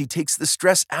on Etsy takes the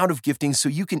stress out of gifting so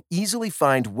you can easily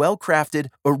find well-crafted,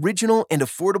 original, and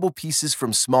affordable pieces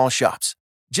from small shops.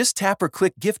 Just tap or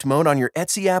click Gift Mode on your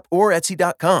Etsy app or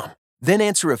Etsy.com. Then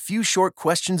answer a few short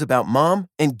questions about Mom,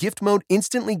 and Gift Mode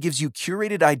instantly gives you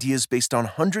curated ideas based on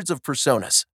hundreds of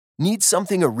personas. Need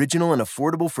something original and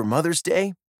affordable for Mother's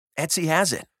Day? Etsy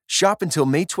has it. Shop until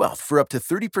May 12th for up to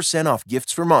 30% off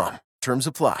gifts for Mom. Terms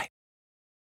apply.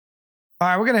 All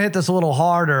right, we're going to hit this a little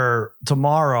harder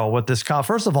tomorrow with this.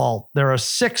 First of all, there are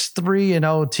 6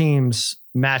 3-0 teams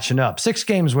matching up. 6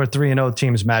 games where 3-0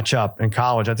 teams match up in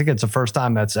college. I think it's the first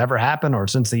time that's ever happened, or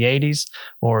since the 80s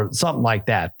or something like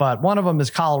that. But one of them is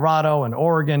Colorado and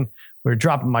Oregon. We were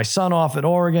dropping my son off at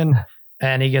Oregon,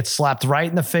 and he gets slapped right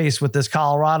in the face with this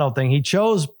Colorado thing. He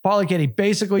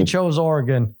basically chose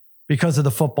Oregon because of the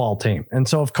football team. And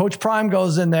so if Coach Prime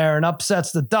goes in there and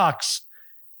upsets the Ducks,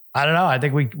 I don't know. I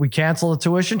think we cancel the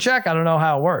tuition check. I don't know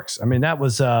how it works. I mean,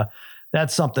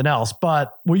 that's something else.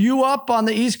 But were you up on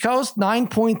the East Coast?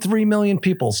 9.3 million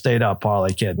people stayed up,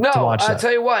 Parlay Kid, to watch that. I'll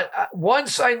tell you what.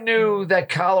 Once I knew that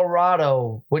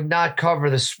Colorado would not cover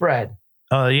the spread.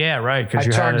 Oh, yeah, right. I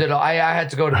turned it off. I had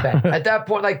to go to bed. At that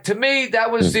point, like, to me,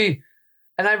 that was and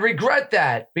I regret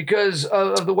that because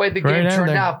of the way the game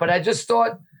turned out. But I just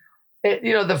thought,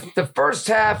 the first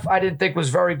half I didn't think was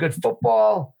very good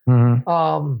football.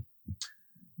 Mm-hmm.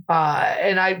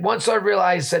 And once I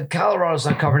realized that Colorado's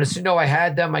not covering this, I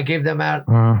had them. I gave them out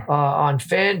on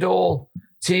FanDuel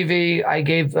TV. I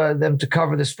gave them to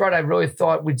cover the spread. I really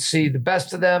thought we'd see the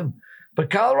best of them. But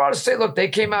Colorado State, look, they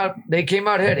came out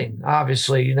hitting.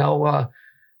 Obviously,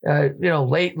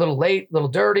 late, little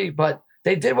dirty, but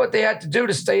they did what they had to do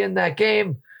to stay in that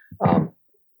game.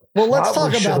 Well, let's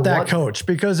talk about that, Coach,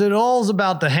 because it all is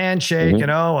about the handshake. Mm-hmm.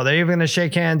 Are they even going to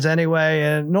shake hands anyway?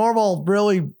 And Norval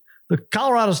really, the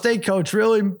Colorado State coach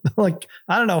really, I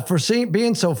don't know, for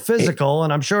being so physical.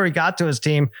 And I'm sure he got to his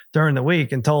team during the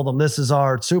week and told them this is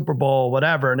our Super Bowl,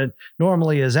 whatever. And it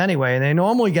normally is anyway. And they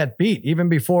normally get beat even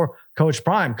before Coach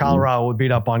Prime. Colorado would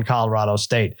beat up on Colorado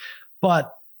State.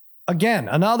 But again,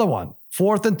 another one,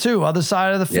 4th and 2, other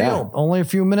side of the field, only a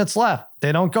few minutes left.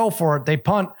 They don't go for it. They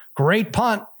punt, great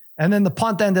punt. And then the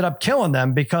punt ended up killing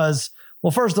them because, well,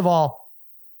 first of all,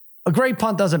 a great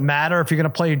punt doesn't matter if you're going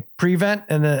to play prevent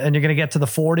and you're going to get to the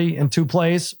 40 in 2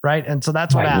 plays, right? And so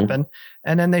that's what happened.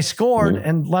 And then they scored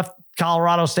and left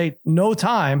Colorado State no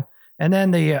time. And then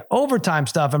the overtime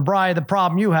stuff. And Bri, the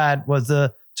problem you had was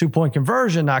the 2-point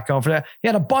conversion not going for that. He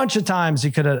had a bunch of times he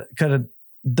could have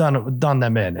done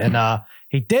them in, and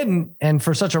he didn't. And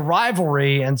for such a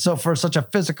rivalry and so for such a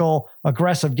physical,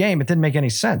 aggressive game, it didn't make any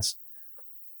sense.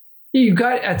 You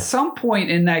got at some point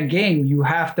in that game, you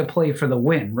have to play for the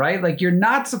win, right? Like you're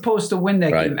not supposed to win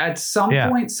that game. At some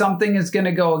point, something is going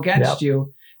to go against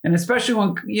you. And especially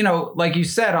when, like you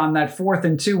said, on that 4th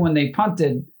and 2, when they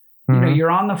punted, you're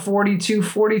on the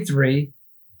 42-43.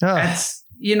 That's,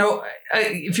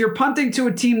 if you're punting to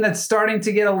a team that's starting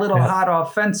to get a little hot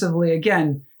offensively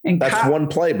again, that's one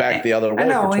play back the other way. I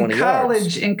know, for 20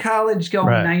 yards. In college, going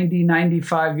 90,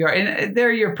 95 yards. And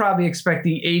there you're probably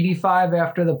expecting 85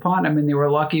 after the punt. I mean, they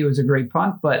were lucky it was a great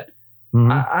punt, but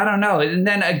I don't know. And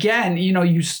then again,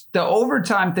 the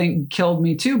overtime thing killed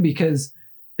me too because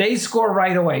they score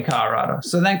right away, Colorado.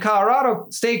 So then Colorado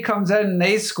State comes in and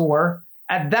they score.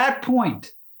 At that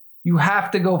point, you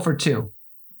have to go for 2.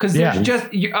 Because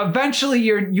eventually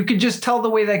you can just tell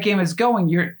the way that game is going.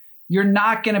 You're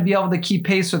not going to be able to keep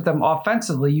pace with them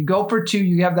offensively. You go for 2,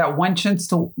 you have that one chance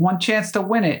to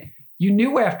win it. You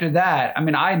knew after that. I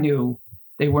mean, I knew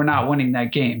they were not winning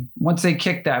that game once they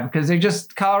kicked that because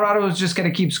Colorado was just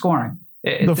going to keep scoring.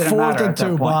 The 4th and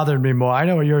 2 bothered me more. I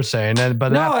know what you're saying,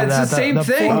 but no, it's the same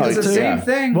thing. It's the same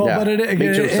thing. Well, but it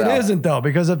isn't though,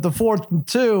 because if the 4th and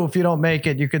 2, if you don't make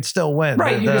it, you could still win.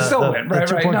 Right, you can still win. Right,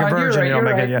 right. No, you're right. You're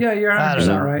right. Yeah, you're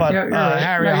 100% right. But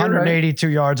Harry, 182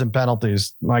 yards and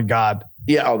penalties. My God.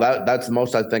 Yeah, that's the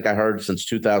most I think I heard since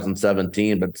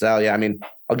 2017. But Sal, I mean,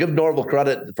 I'll give Norville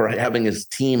credit for having his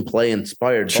team play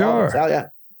inspired. Sure. Hell yeah.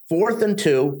 4th and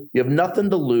 2, you have nothing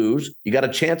to lose. You got a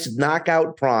chance to knock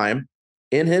out Prime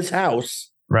in his house.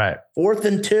 Right. 4th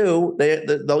and 2,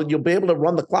 you'll be able to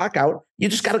run the clock out. You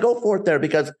just got to go for it there,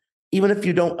 because even if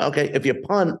you don't, if you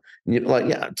punt, and you're like,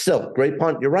 yeah, still great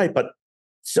punt. You're right, but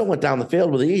still went down the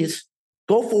field with ease.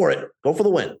 Go for it. Go for the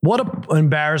win. What an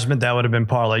embarrassment that would have been,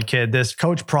 Parlay Kid. This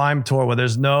Coach Prime tour where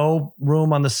there's no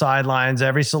room on the sidelines.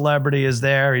 Every celebrity is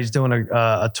there. He's doing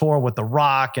a tour with The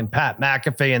Rock and Pat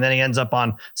McAfee, and then he ends up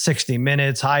on 60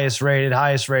 Minutes, highest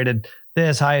rated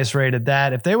this, highest rated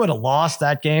that. If they would have lost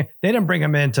that game, they didn't bring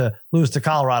him in to lose to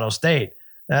Colorado State.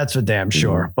 That's for damn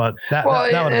sure. But that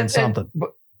would have been something.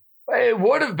 It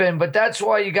would have been, but that's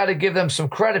why you got to give them some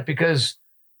credit, because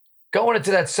going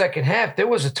into that second half, there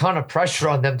was a ton of pressure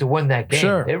on them to win that game.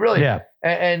 Sure. It really, yeah.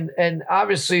 And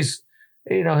obviously,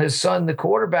 his son, the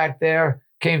quarterback there,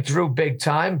 came through big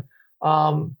time.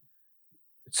 Time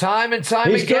and time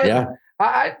He's again.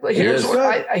 good.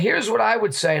 Here's what I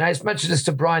would say, and I just mentioned this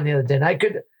to Brian the other day,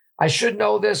 and I should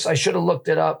know this. I should have looked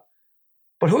it up.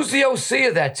 But who's the OC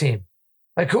of that team?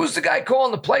 Like, who's the guy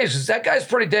calling the plays? Because that guy's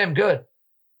pretty damn good.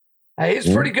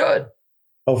 He's pretty good.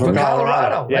 Oh, for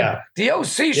Colorado. Yeah. Like, the OC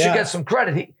should get some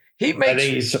credit. He makes.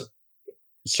 He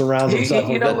surrounds himself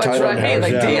with that's what I mean.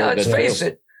 Like, Deion, let's face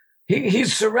it.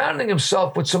 He's surrounding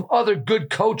himself with some other good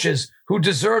coaches who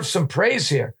deserve some praise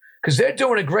here, because they're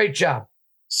doing a great job.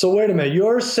 So wait a minute.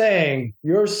 You're saying,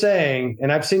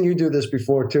 and I've seen you do this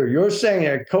before too. You're saying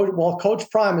that Coach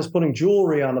Prime is putting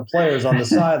jewelry on the players on the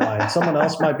sideline, someone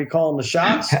else might be calling the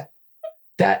shots.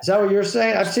 Is that what you're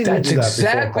saying? I've seen you do that before. That's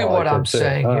exactly what I'm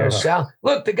saying here, Sal.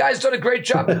 Look, the guy's done a great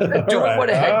job at doing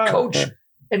what a head coach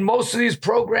in most of these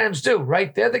programs do,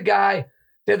 right? They're the guy.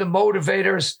 They're the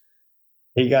motivators.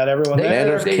 He got everyone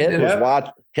there. Sanders'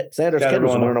 kid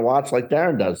was learning to watch like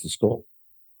Darren does to school.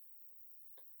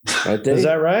 Right, is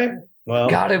that right? Well,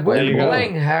 got it with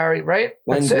bling, Harry, right?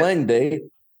 Bling, Dave.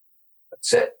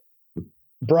 That's it.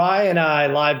 Brian and I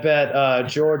live bet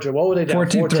Georgia. What were they down?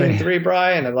 14-3,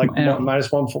 Brian? And like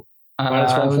minus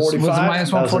 145? Was it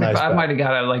minus 145? I might have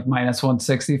got it like minus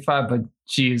 165, but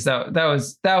geez, that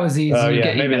was easy.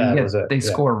 They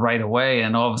scored right away,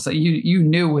 and all of a sudden you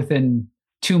knew within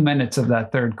 2 minutes of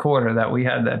that third quarter that we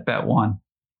had that bet won.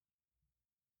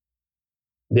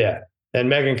 Yeah. And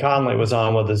Megan Conley was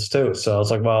on with us too. So I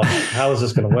was like, well, how is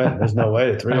this going to win? There's no way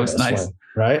the three of us win,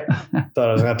 right? Thought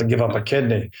I was going to have to give up a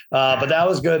kidney. But that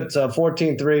was good. So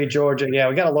 14-3, Georgia. Yeah,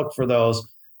 we got to look for those.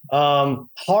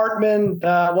 Hartman,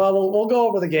 we'll go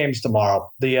over the games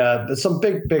tomorrow. There's some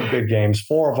big games,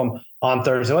 4 of them on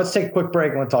Thursday. Let's take a quick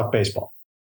break and let's talk baseball.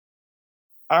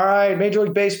 All right, Major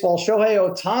League Baseball, Shohei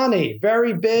Ohtani,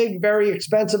 very big, very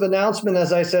expensive announcement.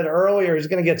 As I said earlier, he's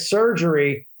going to get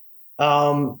surgery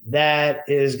that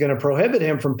is going to prohibit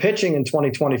him from pitching in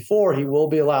 2024. He will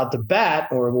be allowed to bat,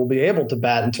 or will be able to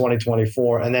bat in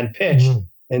 2024 and then pitch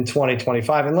in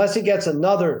 2025, unless he gets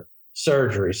another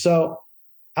surgery. So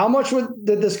how much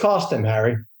did this cost him,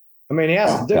 Harry? I mean, he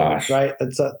has to do it, right?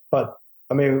 But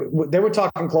I mean, they were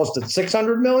talking close to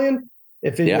 $600 million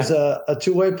if he was a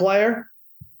two-way player.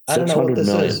 I don't know what this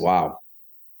is. Wow.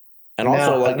 And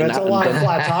now, also, it's a lot of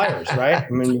flat tires, right? I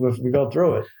mean, if we go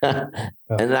through it.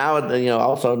 And now,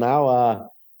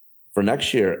 for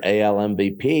next year, AL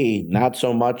MVP, not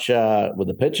so much with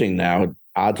the pitching now.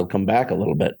 Odds will come back a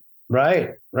little bit.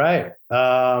 Right.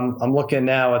 I'm looking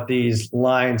now at these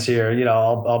lines here.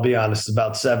 I'll be honest, it's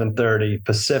about 7:30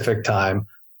 Pacific time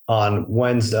on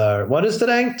Wednesday. What is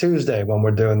today? Tuesday when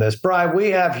we're doing this. Brian,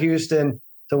 we have Houston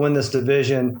to win this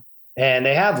division. And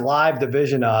they have live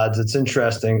division odds. It's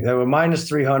interesting. They were minus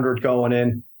 300 going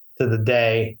in to the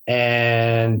day.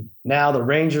 And now the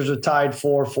Rangers are tied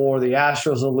 4-4. The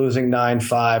Astros are losing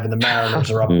 9-5. And the Mariners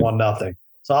are up 1-0.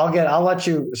 So I'll let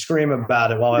you scream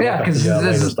about it while I look up the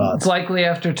latest odds. It's likely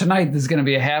after tonight, there's going to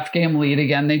be a half game lead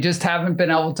again. They just haven't been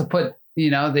able to put,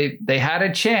 they had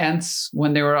a chance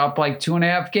when they were up like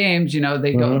 2.5 games.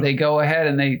 They go ahead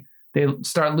and they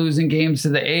start losing games to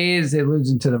the A's. They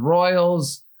losing to the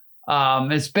Royals.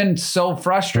 It's been so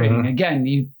frustrating. Again,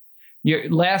 you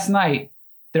last night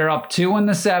they're up 2 in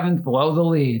the 7th, below the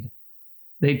lead.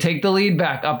 They take the lead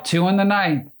back, up 2 in the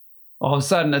 9th. All of a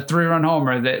sudden, a 3-run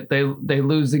homer, they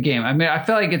lose the game. I mean, I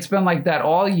feel like it's been like that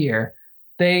all year.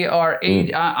 They are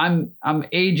I'm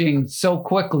aging so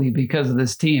quickly because of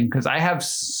this team, because I have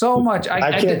so much.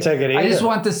 I can't take it either. I just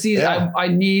want the season. Yeah. I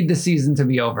need the season to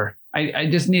be over. I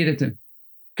just need it to.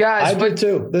 Guys, I do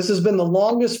too. This has been the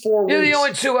longest 4 weeks. You're the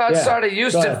only two outside of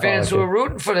Houston fans who are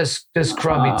rooting for this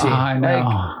crummy team. I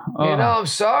know. I'm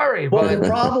sorry. Well, but the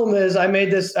problem is I made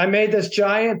this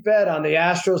giant bet on the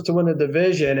Astros to win the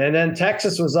division, and then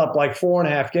Texas was up like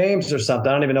 4.5 games or something.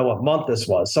 I don't even know what month this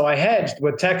was. So I hedged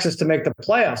with Texas to make the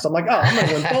playoffs. I'm like, I'm going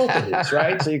to win both of these,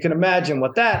 right? So you can imagine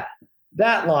what that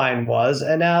line was.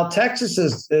 And now Texas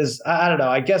is I don't know.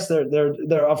 I guess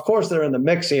they're of course they're in the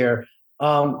mix here.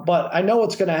 But I know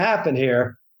what's going to happen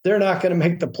here. They're not going to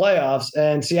make the playoffs,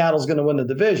 and Seattle's going to win the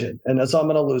division. And so I'm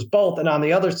going to lose both. And on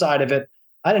the other side of it,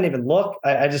 I didn't even look.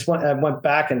 I just went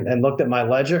back and looked at my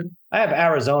ledger. I have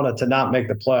Arizona to not make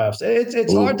the playoffs.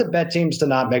 It's hard to bet teams to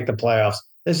not make the playoffs.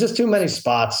 There's just too many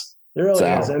spots. There really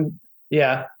is. And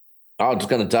yeah. I was just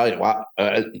going to tell you,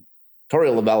 Torey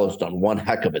Lovello's done one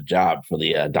heck of a job for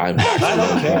the Diamondbacks. I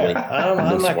don't care.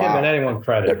 I'm not giving anyone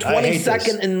credit. They're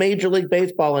 22nd in Major League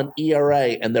Baseball in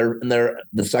ERA, and they're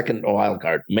the second wild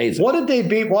card. Amazing. What did they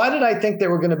beat? Why did I think they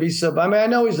were going to be so? I mean, I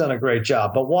know he's done a great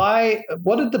job, but why?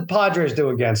 What did the Padres do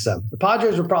against them? The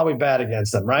Padres were probably bad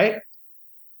against them, right?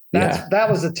 That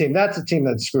was the team. That's the team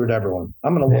that screwed everyone.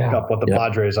 I'm going to look up what the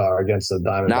Padres are against the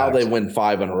Diamondbacks. Now they win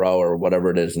 5 in a row or whatever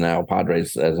it is now.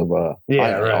 Padres as of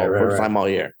first time all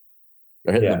year.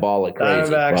 They're hitting the ball like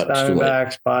crazy.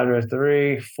 Diamondbacks, Padres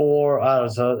 3, 4.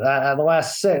 So the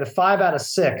last 5 out of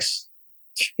 6.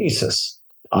 Jesus,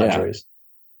 Padres.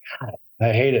 God,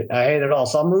 I hate it. I hate it all.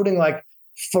 So I'm rooting like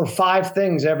for 5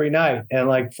 things every night, and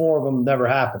like 4 of them never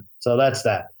happen. So that's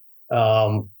that.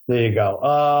 There you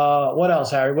go. What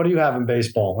else, Harry? What do you have in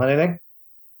baseball? Anything?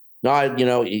 No, I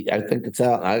think it's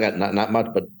out. I got not much,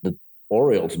 but the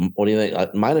Orioles. What do you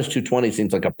think? Minus 220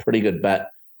 seems like a pretty good bet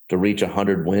to reach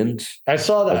 100 wins. I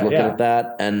saw that. I was looking at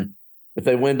that, and if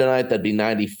they win tonight, that'd be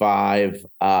 95.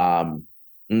 And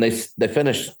they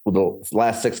finished with the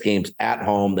last 6 games at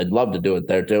home. They'd love to do it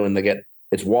there too, and they get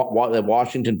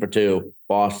Washington for 2,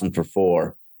 Boston for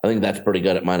 4. I think that's pretty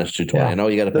good at minus 220. I know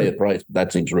you got to pay the price, but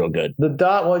that seems real good.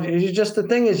 The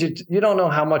thing is, you don't know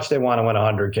how much they want to win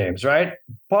 100 games, right?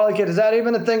 Parlay Kid, is that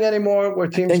even a thing anymore where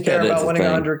teams care about winning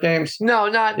 100 games? No,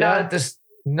 not at this.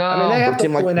 No, I mean, they have to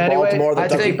win anyway. I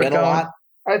think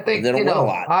they don't win a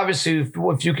lot. Obviously,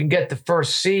 if you can get the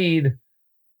first seed,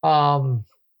 well,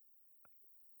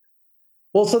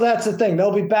 so that's the thing.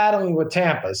 They'll be battling with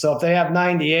Tampa. So if they have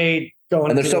 98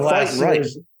 going into the last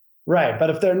series, right?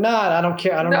 But if they're not, I don't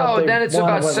care. I don't know. No, then it's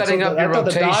about setting up your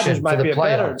rotation for the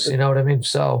playoffs. You know what I mean?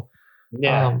 So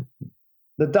the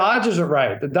Dodgers are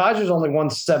right. The Dodgers only won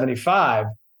 75.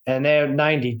 And they have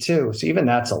 92. So even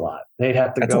that's a lot. They'd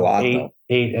have to go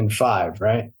 8 and 5,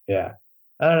 right? Yeah.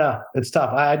 I don't know. It's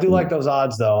tough. I do like those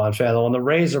odds, though, on FanDuel. And the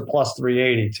Rays are plus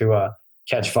 380 to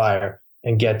catch fire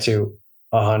and get to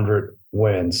 100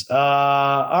 wins.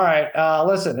 All right.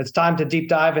 Listen, it's time to deep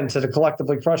dive into the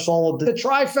collectively crushed soul of the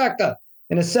trifecta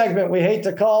in a segment we hate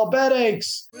to call Bet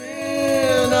Aches. When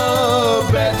a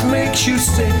bet makes you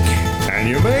sick and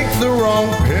you make the wrong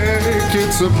pick,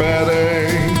 it's a bet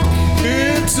ache.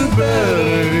 It's a bad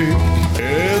ache.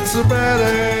 It's a bad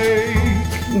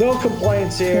ache. No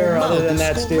complaints here other than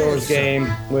that Steelers game,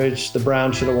 which the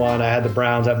Browns should have won. I had the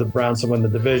Browns. I have the Browns to win the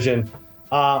division.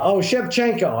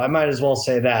 Shevchenko. I might as well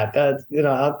say that.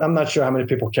 I'm not sure how many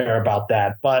people care about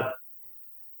that, but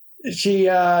she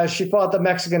fought the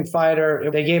Mexican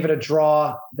fighter. They gave it a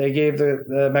draw. They gave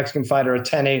the Mexican fighter a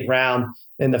 10-8 round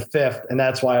in the 5th, and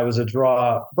that's why it was a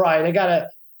draw. Brian, you're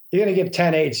going to give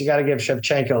 10-8s. You got to give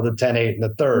Shevchenko the 10-8 in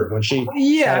the 3rd when she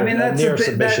that's near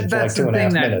submission for like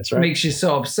 2.5 minutes, right? Makes you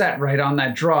so upset, right, on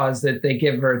that draw is that they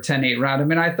give her a 10-8 round. I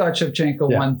mean, I thought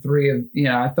Shevchenko won 3 of,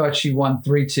 I thought she won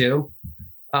 3-2.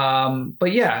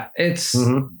 But yeah, it's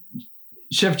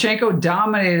Shevchenko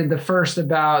dominated the first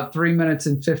about 3 minutes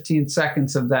and 15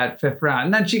 seconds of that 5th round.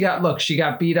 And then she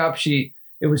got beat up.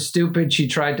 It was stupid. She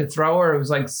tried to throw her. It was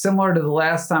like similar to the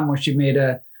last time where she made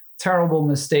a terrible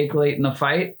mistake late in the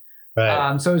fight.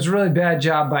 Right. So it was a really bad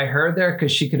job by her there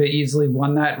because she could have easily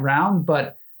won that round.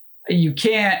 But you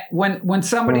can't, when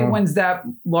somebody wins that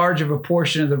large of a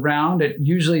portion of the round, it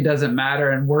usually doesn't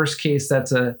matter. In worst case,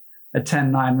 that's a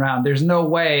 10-9 round. There's no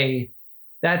way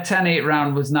that 10-8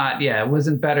 round was not, it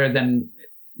wasn't better than,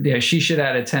 she should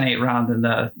have had a 10-8 round in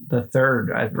the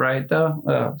 3rd, right, though?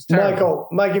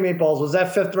 Mikey Meatballs, was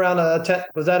that 5th round,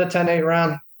 was that a 10-8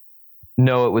 round?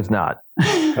 No, it was not.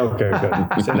 Okay,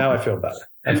 good. So now I feel better.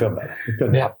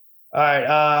 Good. Yeah. All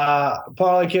right.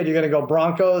 Parlay Kid, you're going to go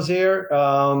Broncos here.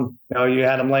 No, you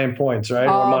had them laying points, right?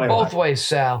 Or money both line? ways,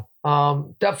 Sal.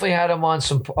 Definitely had them on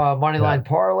some money line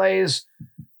parlays.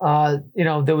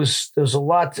 There was a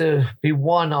lot to be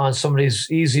won on some of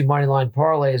these easy money line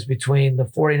parlays between the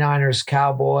 49ers,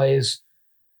 Cowboys,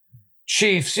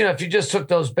 Chiefs, if you just took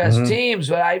those best teams.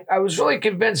 But I was really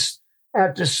convinced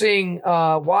after seeing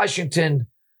Washington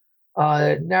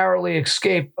narrowly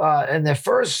escape in their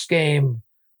first game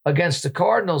against the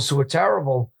Cardinals, who were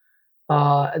terrible,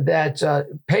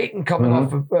 that Peyton coming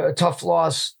off a tough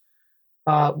loss,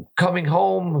 coming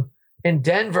home in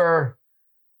Denver,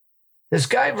 this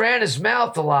guy ran his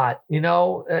mouth a lot,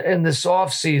 in this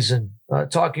offseason,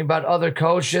 talking about other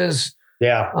coaches.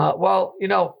 Yeah.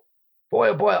 Boy,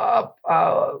 oh boy, up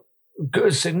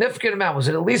good significant amount. Was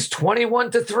it at least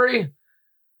 21-3?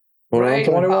 Right?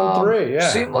 21-3, yeah.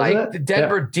 Seemed like the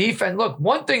Denver defense. Look,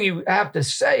 one thing you have to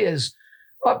say is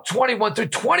up 21-3,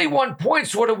 21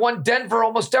 points would have won Denver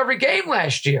almost every game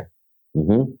last year.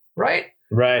 Mm-hmm. Right?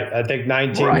 Right. I think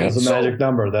 19 was the magic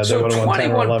number. That they would have won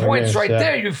 10 or 11 points games. right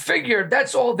there. You figure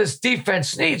that's all this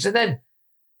defense needs. And then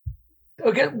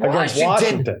against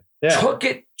Washington. Took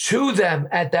it to them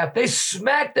at that. They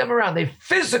smacked them around. They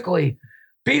physically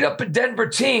beat up a Denver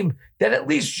team that at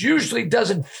least usually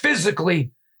doesn't physically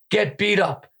get beat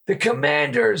up. The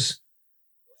Commanders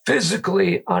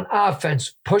physically on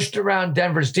offense pushed around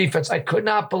Denver's defense. I could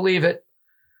not believe it.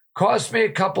 Cost me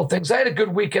a couple things. I had a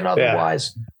good weekend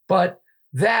otherwise, but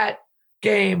that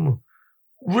game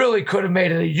really could have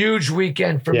made it a huge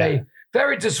weekend for me.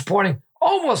 Very disappointing.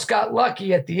 Almost got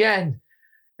lucky at the end.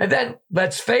 And then,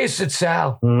 let's face it,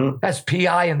 Sal, that's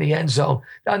PI in the end zone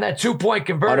on that 2-point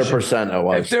conversion. 100% it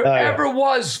was. If there ever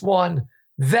was one,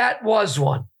 that was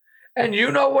one. And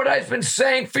you know what I've been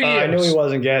saying for years. I knew he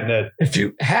wasn't getting it. If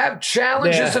you have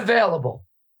challenges available,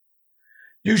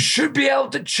 you should be able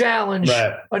to challenge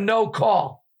a no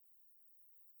call.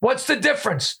 What's the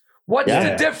difference? What's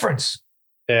the difference?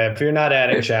 Yeah, if you're not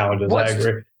adding challenges, I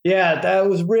agree. Yeah, that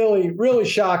was really, really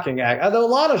shocking. There were a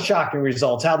lot of shocking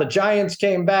results. How the Giants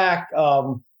came back.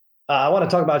 I want to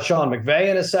talk about Sean McVay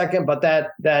in a second, but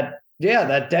that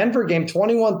Denver game,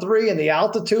 21-3, and the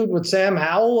altitude with Sam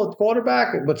Howell at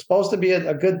quarterback, it was supposed to be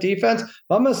a good defense.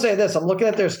 But I'm going to say this. I'm looking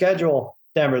at their schedule,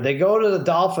 Denver. They go to the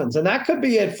Dolphins, and that could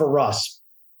be it for Russ.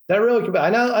 That really could be. I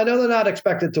know they're not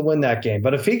expected to win that game,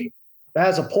 but if he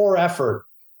has a poor effort,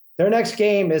 their next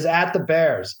game is at the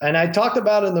Bears. And I talked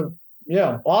about in the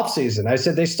offseason, I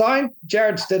said they signed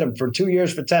Jarrett Stidham for 2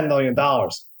 years for $10 million.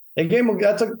 They gave him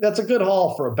that's a good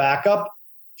haul for a backup.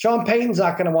 Sean Payton's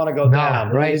not going to want to go down.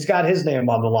 Right? He's got his name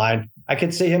on the line. I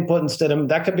could see him putting Stidham.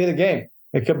 That could be the game.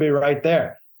 It could be right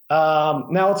there. Now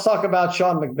let's talk about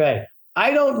Sean McVay.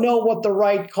 I don't know what the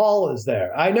right call is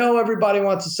there. I know everybody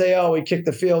wants to say, he kicked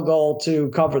the field goal to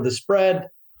cover the spread.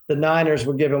 The Niners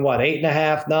were given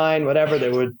 8.5, 9, whatever.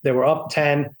 They were up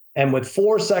 10. And with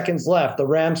 4 seconds left, the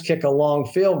Rams kick a long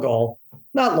field goal.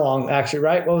 Not long, actually,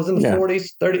 right? What was in the 40s,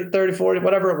 30, 40,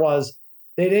 whatever it was.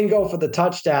 They didn't go for the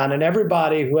touchdown, and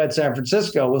everybody who had San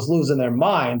Francisco was losing their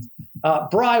mind.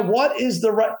 Bri, what is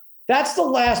the right? That's the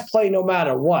last play no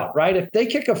matter what, right? If they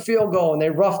kick a field goal and they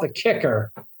rough the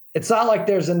kicker, it's not like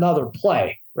there's another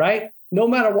play, right? No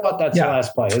matter what, that's the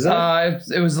last play, isn't it?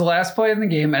 It was the last play in the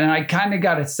game, and I kind of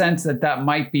got a sense that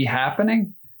might be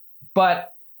happening.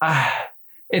 But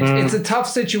it's a tough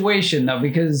situation, though,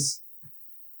 because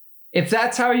if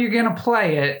that's how you're going to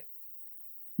play it,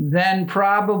 then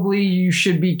probably you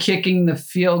should be kicking the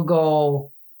field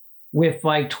goal with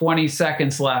 20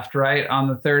 seconds left, right? On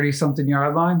the 30-something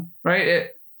yard line, right?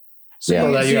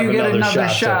 So you get another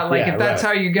shot. If that's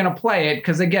how you're going to play it,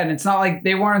 because again, it's not like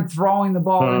they weren't throwing the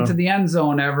ball into the end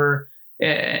zone ever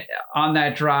on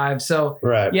that drive. So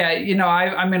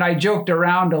I joked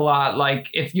around a lot.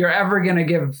 If you're ever going to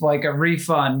give a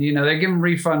refund, they're giving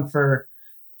refund for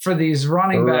these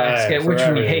running backs, which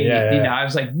we hate. I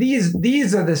was like,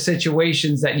 these are the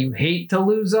situations that you hate to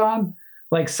lose on.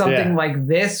 Something like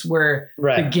this where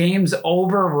the game's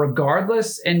over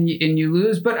regardless and you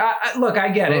lose. But I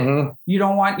get it. You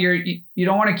don't want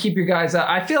to keep your guys out.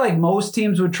 I feel like most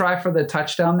teams would try for the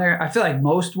touchdown there. I feel like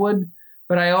most would,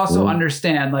 but I also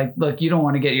understand look, you don't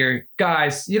want to get your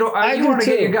guys, you want to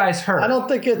get your guys hurt. I don't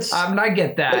think it's, I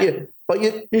get that. But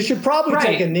you should probably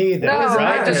take a knee there,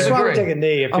 right? You should probably take a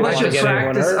knee if you want to get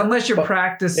anyone hurt. Unless you're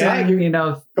practicing,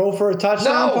 go for a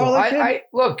touchdown. No,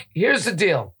 look, here's the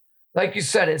deal. Like you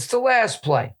said, it's the last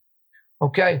play.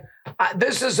 Okay.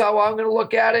 This is how I'm going to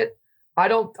look at it. I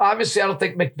don't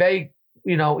think McVay,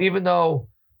 even though,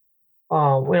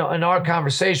 in our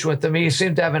conversation with him, he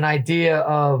seemed to have an idea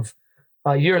of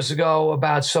years ago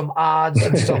about some odds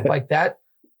and stuff like that.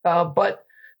 But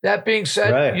that being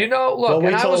said, look,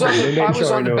 and I was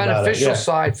on the beneficial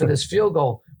side for this field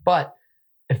goal. But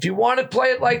if you want to play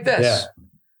it like this,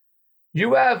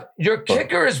 you have your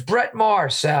kicker is Brett Maher,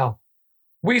 Sal.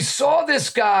 We saw this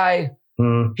guy.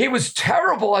 He was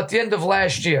terrible at the end of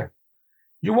last year.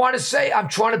 You want to say I'm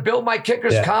trying to build my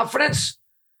kicker's confidence?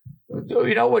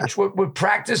 We're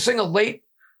practicing a late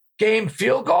game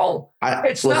field goal.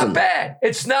 It's not bad.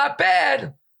 It's not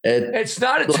bad. It's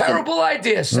not a terrible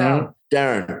idea, Sal.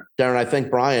 Darren, I think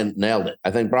Brian nailed it.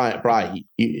 I think Brian,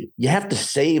 you have to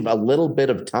save a little bit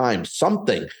of time.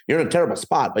 Something. You're in a terrible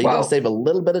spot, but you got to save a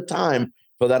little bit of time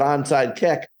for that onside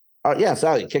kick.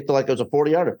 Sal, you kicked it like it was a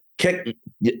 40-yarder. Kick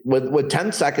with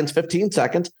 10 seconds, 15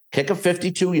 seconds, kick a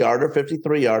 52-yarder,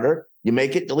 53-yarder. You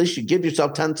make it, at least you give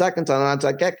yourself 10 seconds on an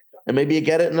onside kick, and maybe you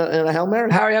get it in a Hail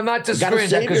Mary. Harry, I'm not disagreeing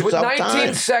that because with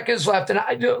 19 seconds left, and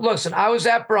I was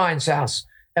at Brian's house,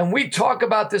 and we talk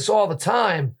about this all the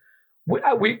time.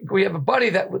 We have a buddy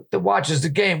that watches the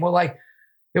game. We're like,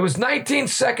 it was 19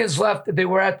 seconds left. They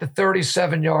were at the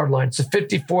 37-yard line. It's a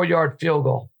 54-yard field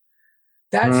goal.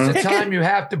 That's the time you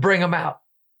have to bring them out.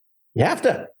 You have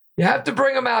to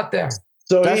bring them out there.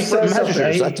 So he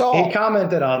said he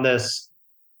commented on this.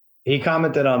 He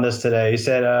commented on this today. He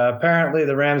said, apparently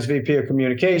the Rams VP of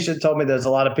communication told me there's a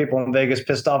lot of people in Vegas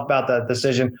pissed off about that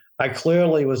decision. I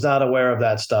clearly was not aware of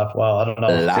that stuff. Well, I don't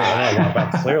know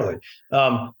about clearly.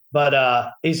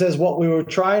 But he says what we were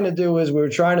trying to do is we were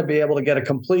trying to be able to get a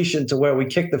completion to where we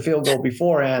kicked the field goal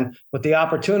beforehand with the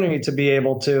opportunity to be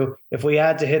able to, if we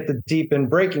had to hit the deep end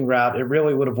breaking route, it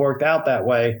really would have worked out that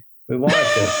way. We wanted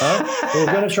to. We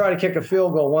were going to try to kick a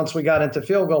field goal once we got into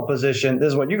field goal position. This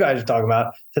is what you guys are talking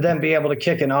about, to then be able to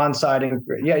kick an onside.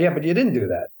 But you didn't do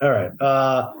that. All right.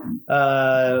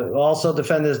 Also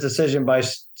defend his decision by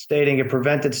stating it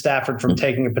prevented Stafford from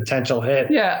taking a potential hit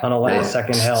on a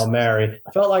last-second Hail Mary.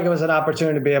 Felt like it was an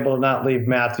opportunity to be able to not leave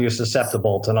Matthew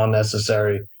susceptible to an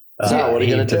unnecessary what are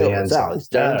you going to do? Sal, he's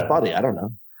Darren's buddy. I don't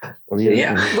know.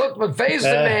 Look, McVay's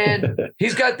the man.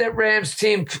 He's got that Rams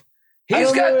team.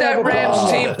 He's got that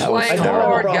Rams team playing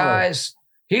hard, guys.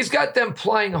 He's got them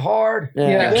playing hard. You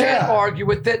can't argue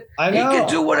with it. He can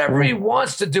do whatever he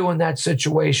wants to do in that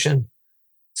situation.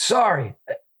 Sorry.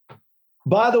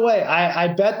 By the way, I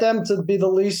bet them to be the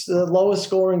lowest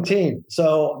scoring team.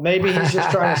 So maybe he's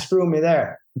just trying to screw me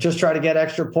there. Just try to get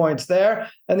extra points there.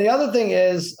 And the other thing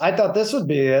is, I thought this would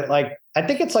be it. Like, I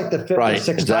think it's like the 5th or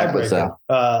 6th tiebreaker. So.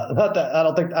 Not that I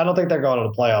don't think they're going to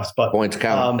the playoffs, but points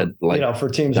count. For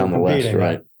teams who are competing,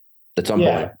 right? At some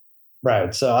point,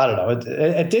 right? So I don't know.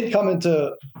 It did come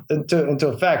into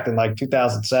effect in like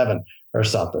 2007 or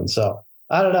something. So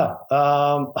I don't know.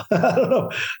 I don't know.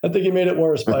 I think he made it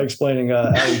worse by explaining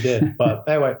how he did. But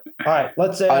anyway, all right.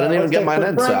 Let's say I didn't even get mine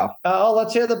in, Sal.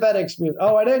 Let's hear the betting.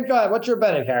 Oh, I didn't. Go ahead. What's your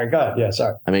betting, Harry? Go ahead. Yeah,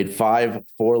 sorry. I made 5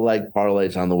 4-leg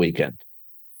parlays on the weekend.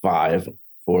 5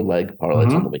 4-leg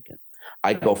parlays on the weekend.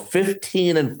 I go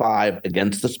 15-5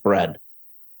 against the spread.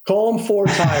 Call them 4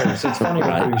 tires. It's funny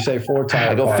when you say 4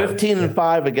 tires. I go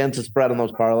 15-5 against the spread on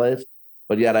those parlays,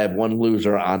 but yet I have one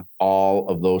loser on all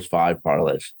of those 5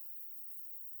 parlays.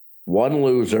 One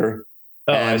loser.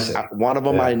 And one of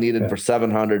them I needed for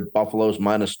 700. Buffalo's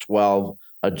 -12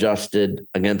 adjusted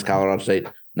against Colorado State.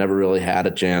 Never really had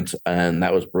a chance, and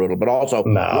that was brutal. But also,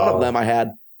 one of them I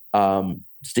had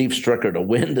Steve Stricker to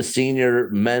win the senior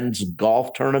men's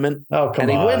golf tournament.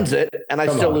 And he wins it, and I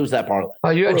still lose that parlay.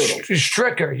 Oh, you had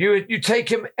Stricker. You take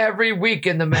him every week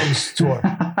in the men's tour.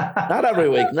 Not every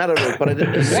week, but I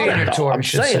did the senior tour. I'm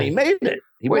saying he made it.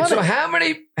 Wait, so how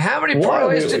many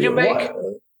parlays did you make?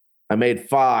 I made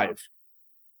 5.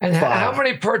 And 5. how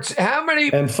many?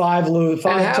 And 5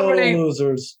 total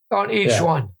losers on each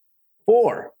one.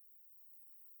 4.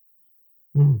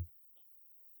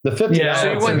 The 50.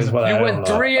 So you went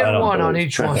 3 and 1 on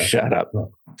each one. Shut up.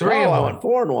 3 and 1. I went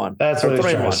 4 and 1. That's what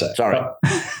 3 and 1. Sorry.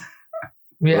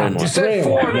 You said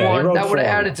 4 and 1. That would have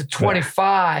added to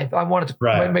 25. I wanted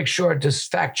to make sure just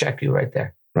fact check you right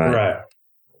there. Right.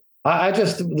 I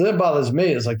just, that bothers me.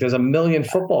 It's like there's a million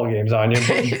football games on you,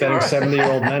 but you're betting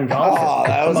 70-year-old men golfing. Oh,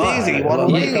 that was easy.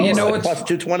 You know what's plus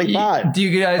 225. Do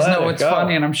you guys know what's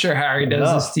funny? And I'm sure Harry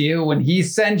does this to you. When he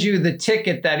sends you the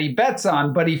ticket that he bets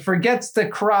on, but he forgets to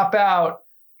crop out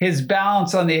his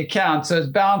balance on the account. So his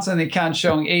balance on the account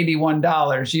showing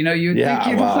 $81. You know, you'd think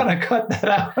you'd want to cut that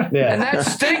out. Yeah. And that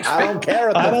stinks. I don't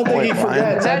care. I don't think he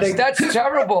forgets. That's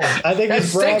terrible. I think that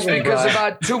stinks because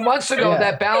about 2 months ago,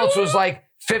 that balance was like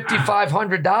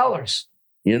 $5,500.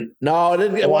 It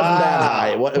wasn't that high.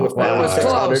 It was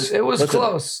close. It was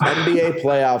close. NBA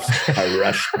playoffs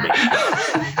rushed me.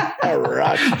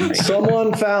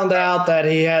 Someone found out that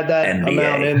he had that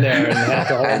amount in there and had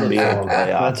to hold NBA it.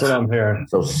 That's what I'm hearing.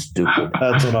 So stupid.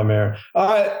 That's what I'm hearing. All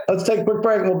right, let's take a quick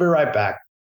break and we'll be right back.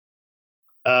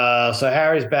 So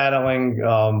Harry's battling,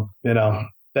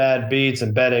 bad beats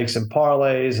and bed aches and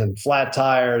parlays and flat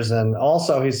tires. And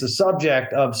also he's the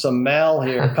subject of some mail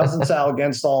here, Cousin Sal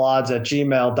against all odds at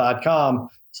gmail.com.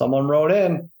 Someone wrote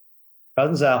in,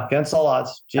 Cousin Sal against all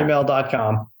odds,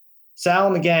 gmail.com. Sal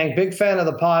and the gang, big fan of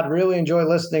the pod. Really enjoy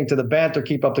listening to the banter.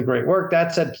 Keep up the great work.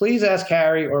 That said, please ask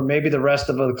Harry, or maybe the rest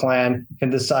of the clan can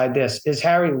decide this. Is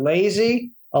Harry lazy,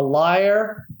 a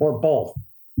liar, or both?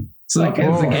 It's like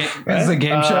it's a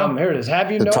game show. Here it is.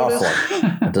 Have you It's a noticed? tough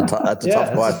one. That's a tough This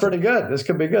question. is pretty good. This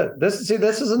could be good. This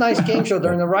is a nice game show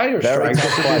during the writers' Very strike.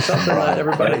 tough This could be something question. that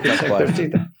everybody Very can tough take their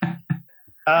question. teeth in.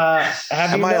 Have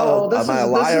you Am I a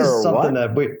liar this is or something what?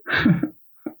 that we.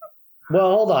 Well,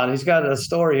 hold on. He's got a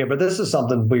story here, but this is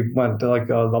something we went to like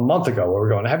a month ago where we're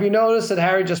going. Have you noticed that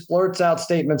Harry just blurts out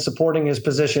statements supporting his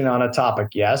position on a topic?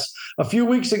 Yes. A few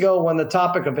weeks ago, when the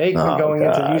topic of Aikman going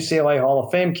into the UCLA Hall of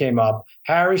Fame came up,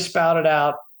 Harry spouted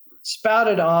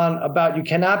on about you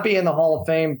cannot be in the Hall of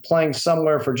Fame playing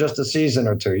somewhere for just a season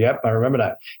or two. Yep, I remember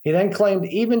that. He then claimed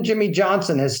even Jimmy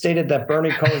Johnson has stated that Bernie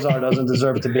Kosar doesn't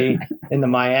deserve to be in the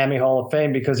Miami Hall of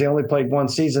Fame because he only played one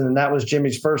season, and that was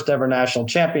Jimmy's first ever national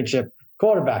championship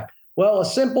quarterback. Well, a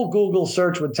simple Google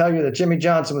search would tell you that Jimmy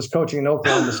Johnson was coaching in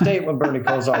Oklahoma State when Bernie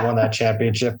Kosar won that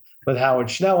championship with Howard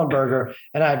Schnellenberger,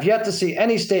 and I have yet to see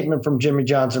any statement from Jimmy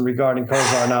Johnson regarding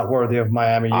Kosar not worthy of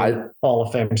Miami Hall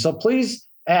of Fame. So please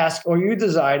ask, or you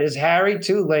decide, is Harry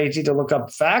too lazy to look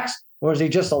up facts, or is he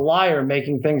just a liar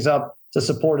making things up to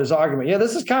support his argument? Yeah,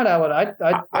 this is kind of what I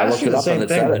asked you the same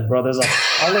thing, brothers.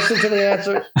 I'll listen to the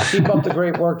answer. Keep up the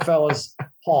great work, fellas.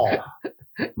 Paul.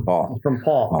 From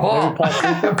Paul. Maybe Paul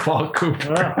Cooper. Paul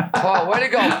Cooper. Paul, way to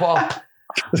go, Paul.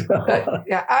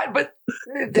 But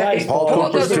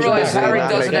Paul doesn't realize Harry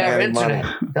doesn't have internet,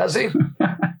 does he?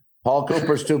 Paul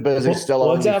Cooper's too busy still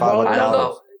owing What's that, $500. I don't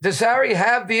know. Does Harry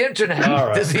have the internet?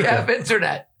 Right. Does he have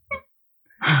internet?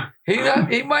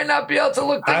 He might not be able to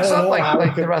look things up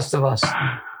like the rest of us.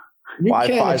 You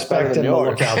Wi-Fi's can't expect better him than to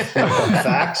look out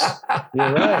facts.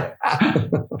 You're right.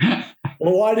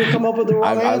 Well, why did you come up with the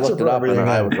wrong I answer looked for it up and everything?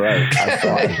 I was right. I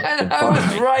saw it. And I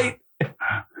was right.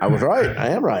 I was right. I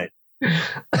am right.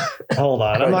 Hold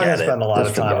on. I'm not going Forget to it. spend a lot of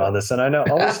Just time forget on this. And I know,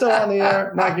 are we still on the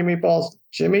air? Mikey Meatballs,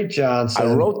 Jimmy Johnson.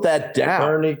 I wrote that down.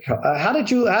 Bernie. How do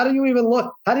you even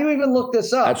look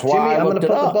this up? That's why Jimmy, I I'm going looked to it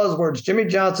put up. the buzzwords. Jimmy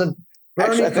Johnson, Bernie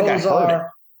Actually, I think I heard Kosar,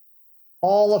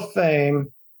 Hall of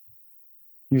Fame.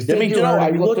 You Jimmy think you heard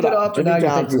it, you looked it up, and now Jimmy you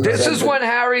think Johnson This said is that- when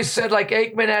Harry said like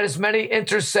Aikman had as many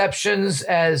interceptions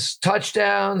as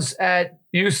touchdowns at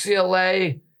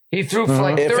UCLA. He threw for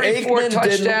like If 34 Aikman didn't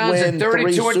touchdowns win and 32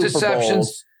 3 Super interceptions.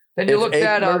 Bowls, Then you if look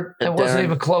that up, Aikman- it wasn't Darren-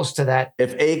 even close to that.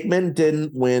 If Aikman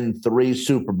didn't win 3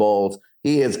 Super Bowls,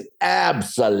 he is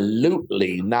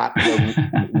absolutely not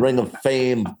the Ring of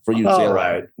Fame for UCLA. All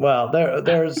right. Well,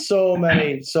 there's so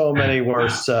many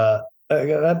worse. By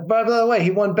the way,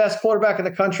 he won best quarterback in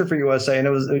the country for USA, and it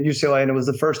was UCLA, and it was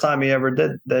the first time he ever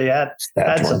did. They had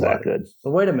That wasn't somebody. that good.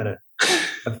 But wait a minute,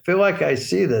 I feel like I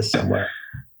see this somewhere.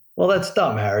 Well, that's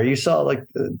dumb, Harry. You saw like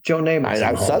Joe Namath.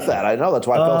 I said that. I know. That's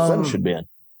why Phil Simms should be in.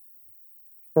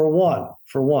 For one.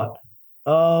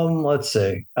 Let's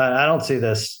see. I don't see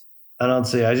this. I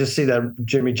just see that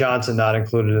Jimmy Johnson not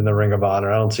included in the Ring of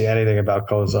Honor. I don't see anything about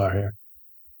Kosar here.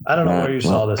 I don't know where you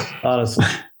saw this, honestly.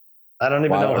 I don't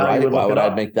even know how you would Why look would it I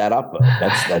up. make that up?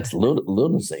 That's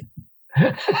lunacy.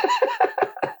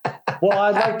 Well,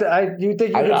 I'd like to. You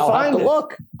think you could I'll find have to it?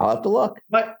 look. I'll have to look.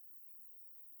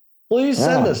 Please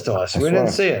send Yeah, this to us. I We didn't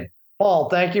swear. see it. Paul,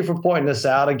 thank you for pointing this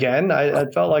out again. I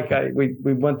felt like we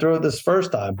went through it this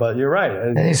first time, but you're right.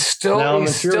 And he's still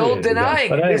infuriated again. denying.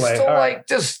 But He's anyway, still all right. like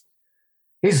just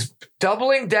he's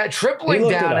doubling that, tripling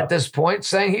looked it down up. at this point,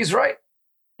 saying he's right.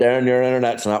 Darren, your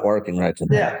internet's not working right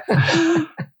today. Yeah.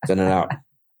 It's in and out.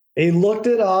 He looked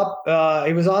it up.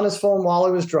 He was on his phone while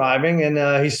he was driving,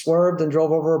 and he swerved and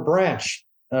drove over a branch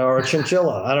or a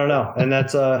chinchilla. I don't know. And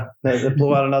that's that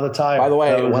blew out another tire. By the way,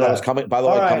 That when I that. was coming, All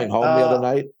right, coming home the other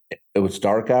night, it was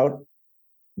dark out.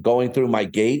 Going through my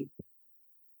gate,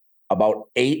 about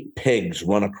 8 pigs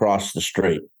run across the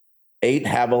street. 8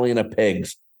 javelina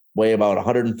pigs weigh about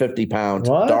 150 pounds.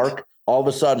 What? Dark. All of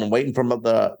a sudden, waiting for my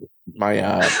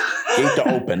gate to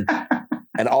open,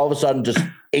 and all of a sudden, just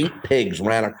 8 pigs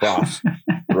ran across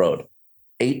the road.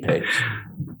 8 pigs.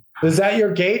 Is that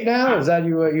your gate now? Is that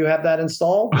you have that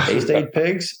installed? Just 8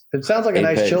 pigs? It sounds like a 8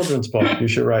 nice pigs. children's book. You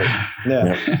should write.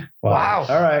 Yeah. Wow.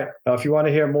 All right. If you want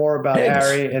to hear more about Pigs.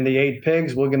 Harry and the 8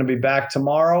 pigs, we're going to be back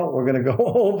tomorrow. We're going to go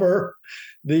over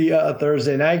the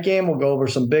Thursday night game. We'll go over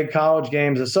some big college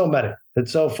games. There's so many.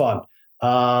 It's so fun.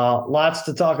 Lots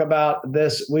to talk about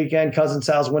this weekend. Cousin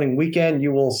Sal's winning weekend.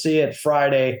 You will see it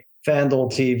Friday,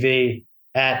 FanDuel TV.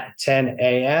 at 10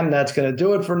 a.m. That's going to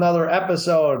do it for another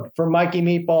episode. For Mikey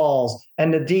Meatballs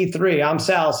and the D3, I'm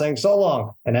Sal saying so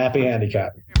long and happy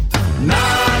handicapping. Na,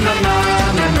 na, na,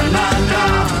 na, na, na,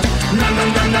 na, na,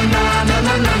 na, na, na, na.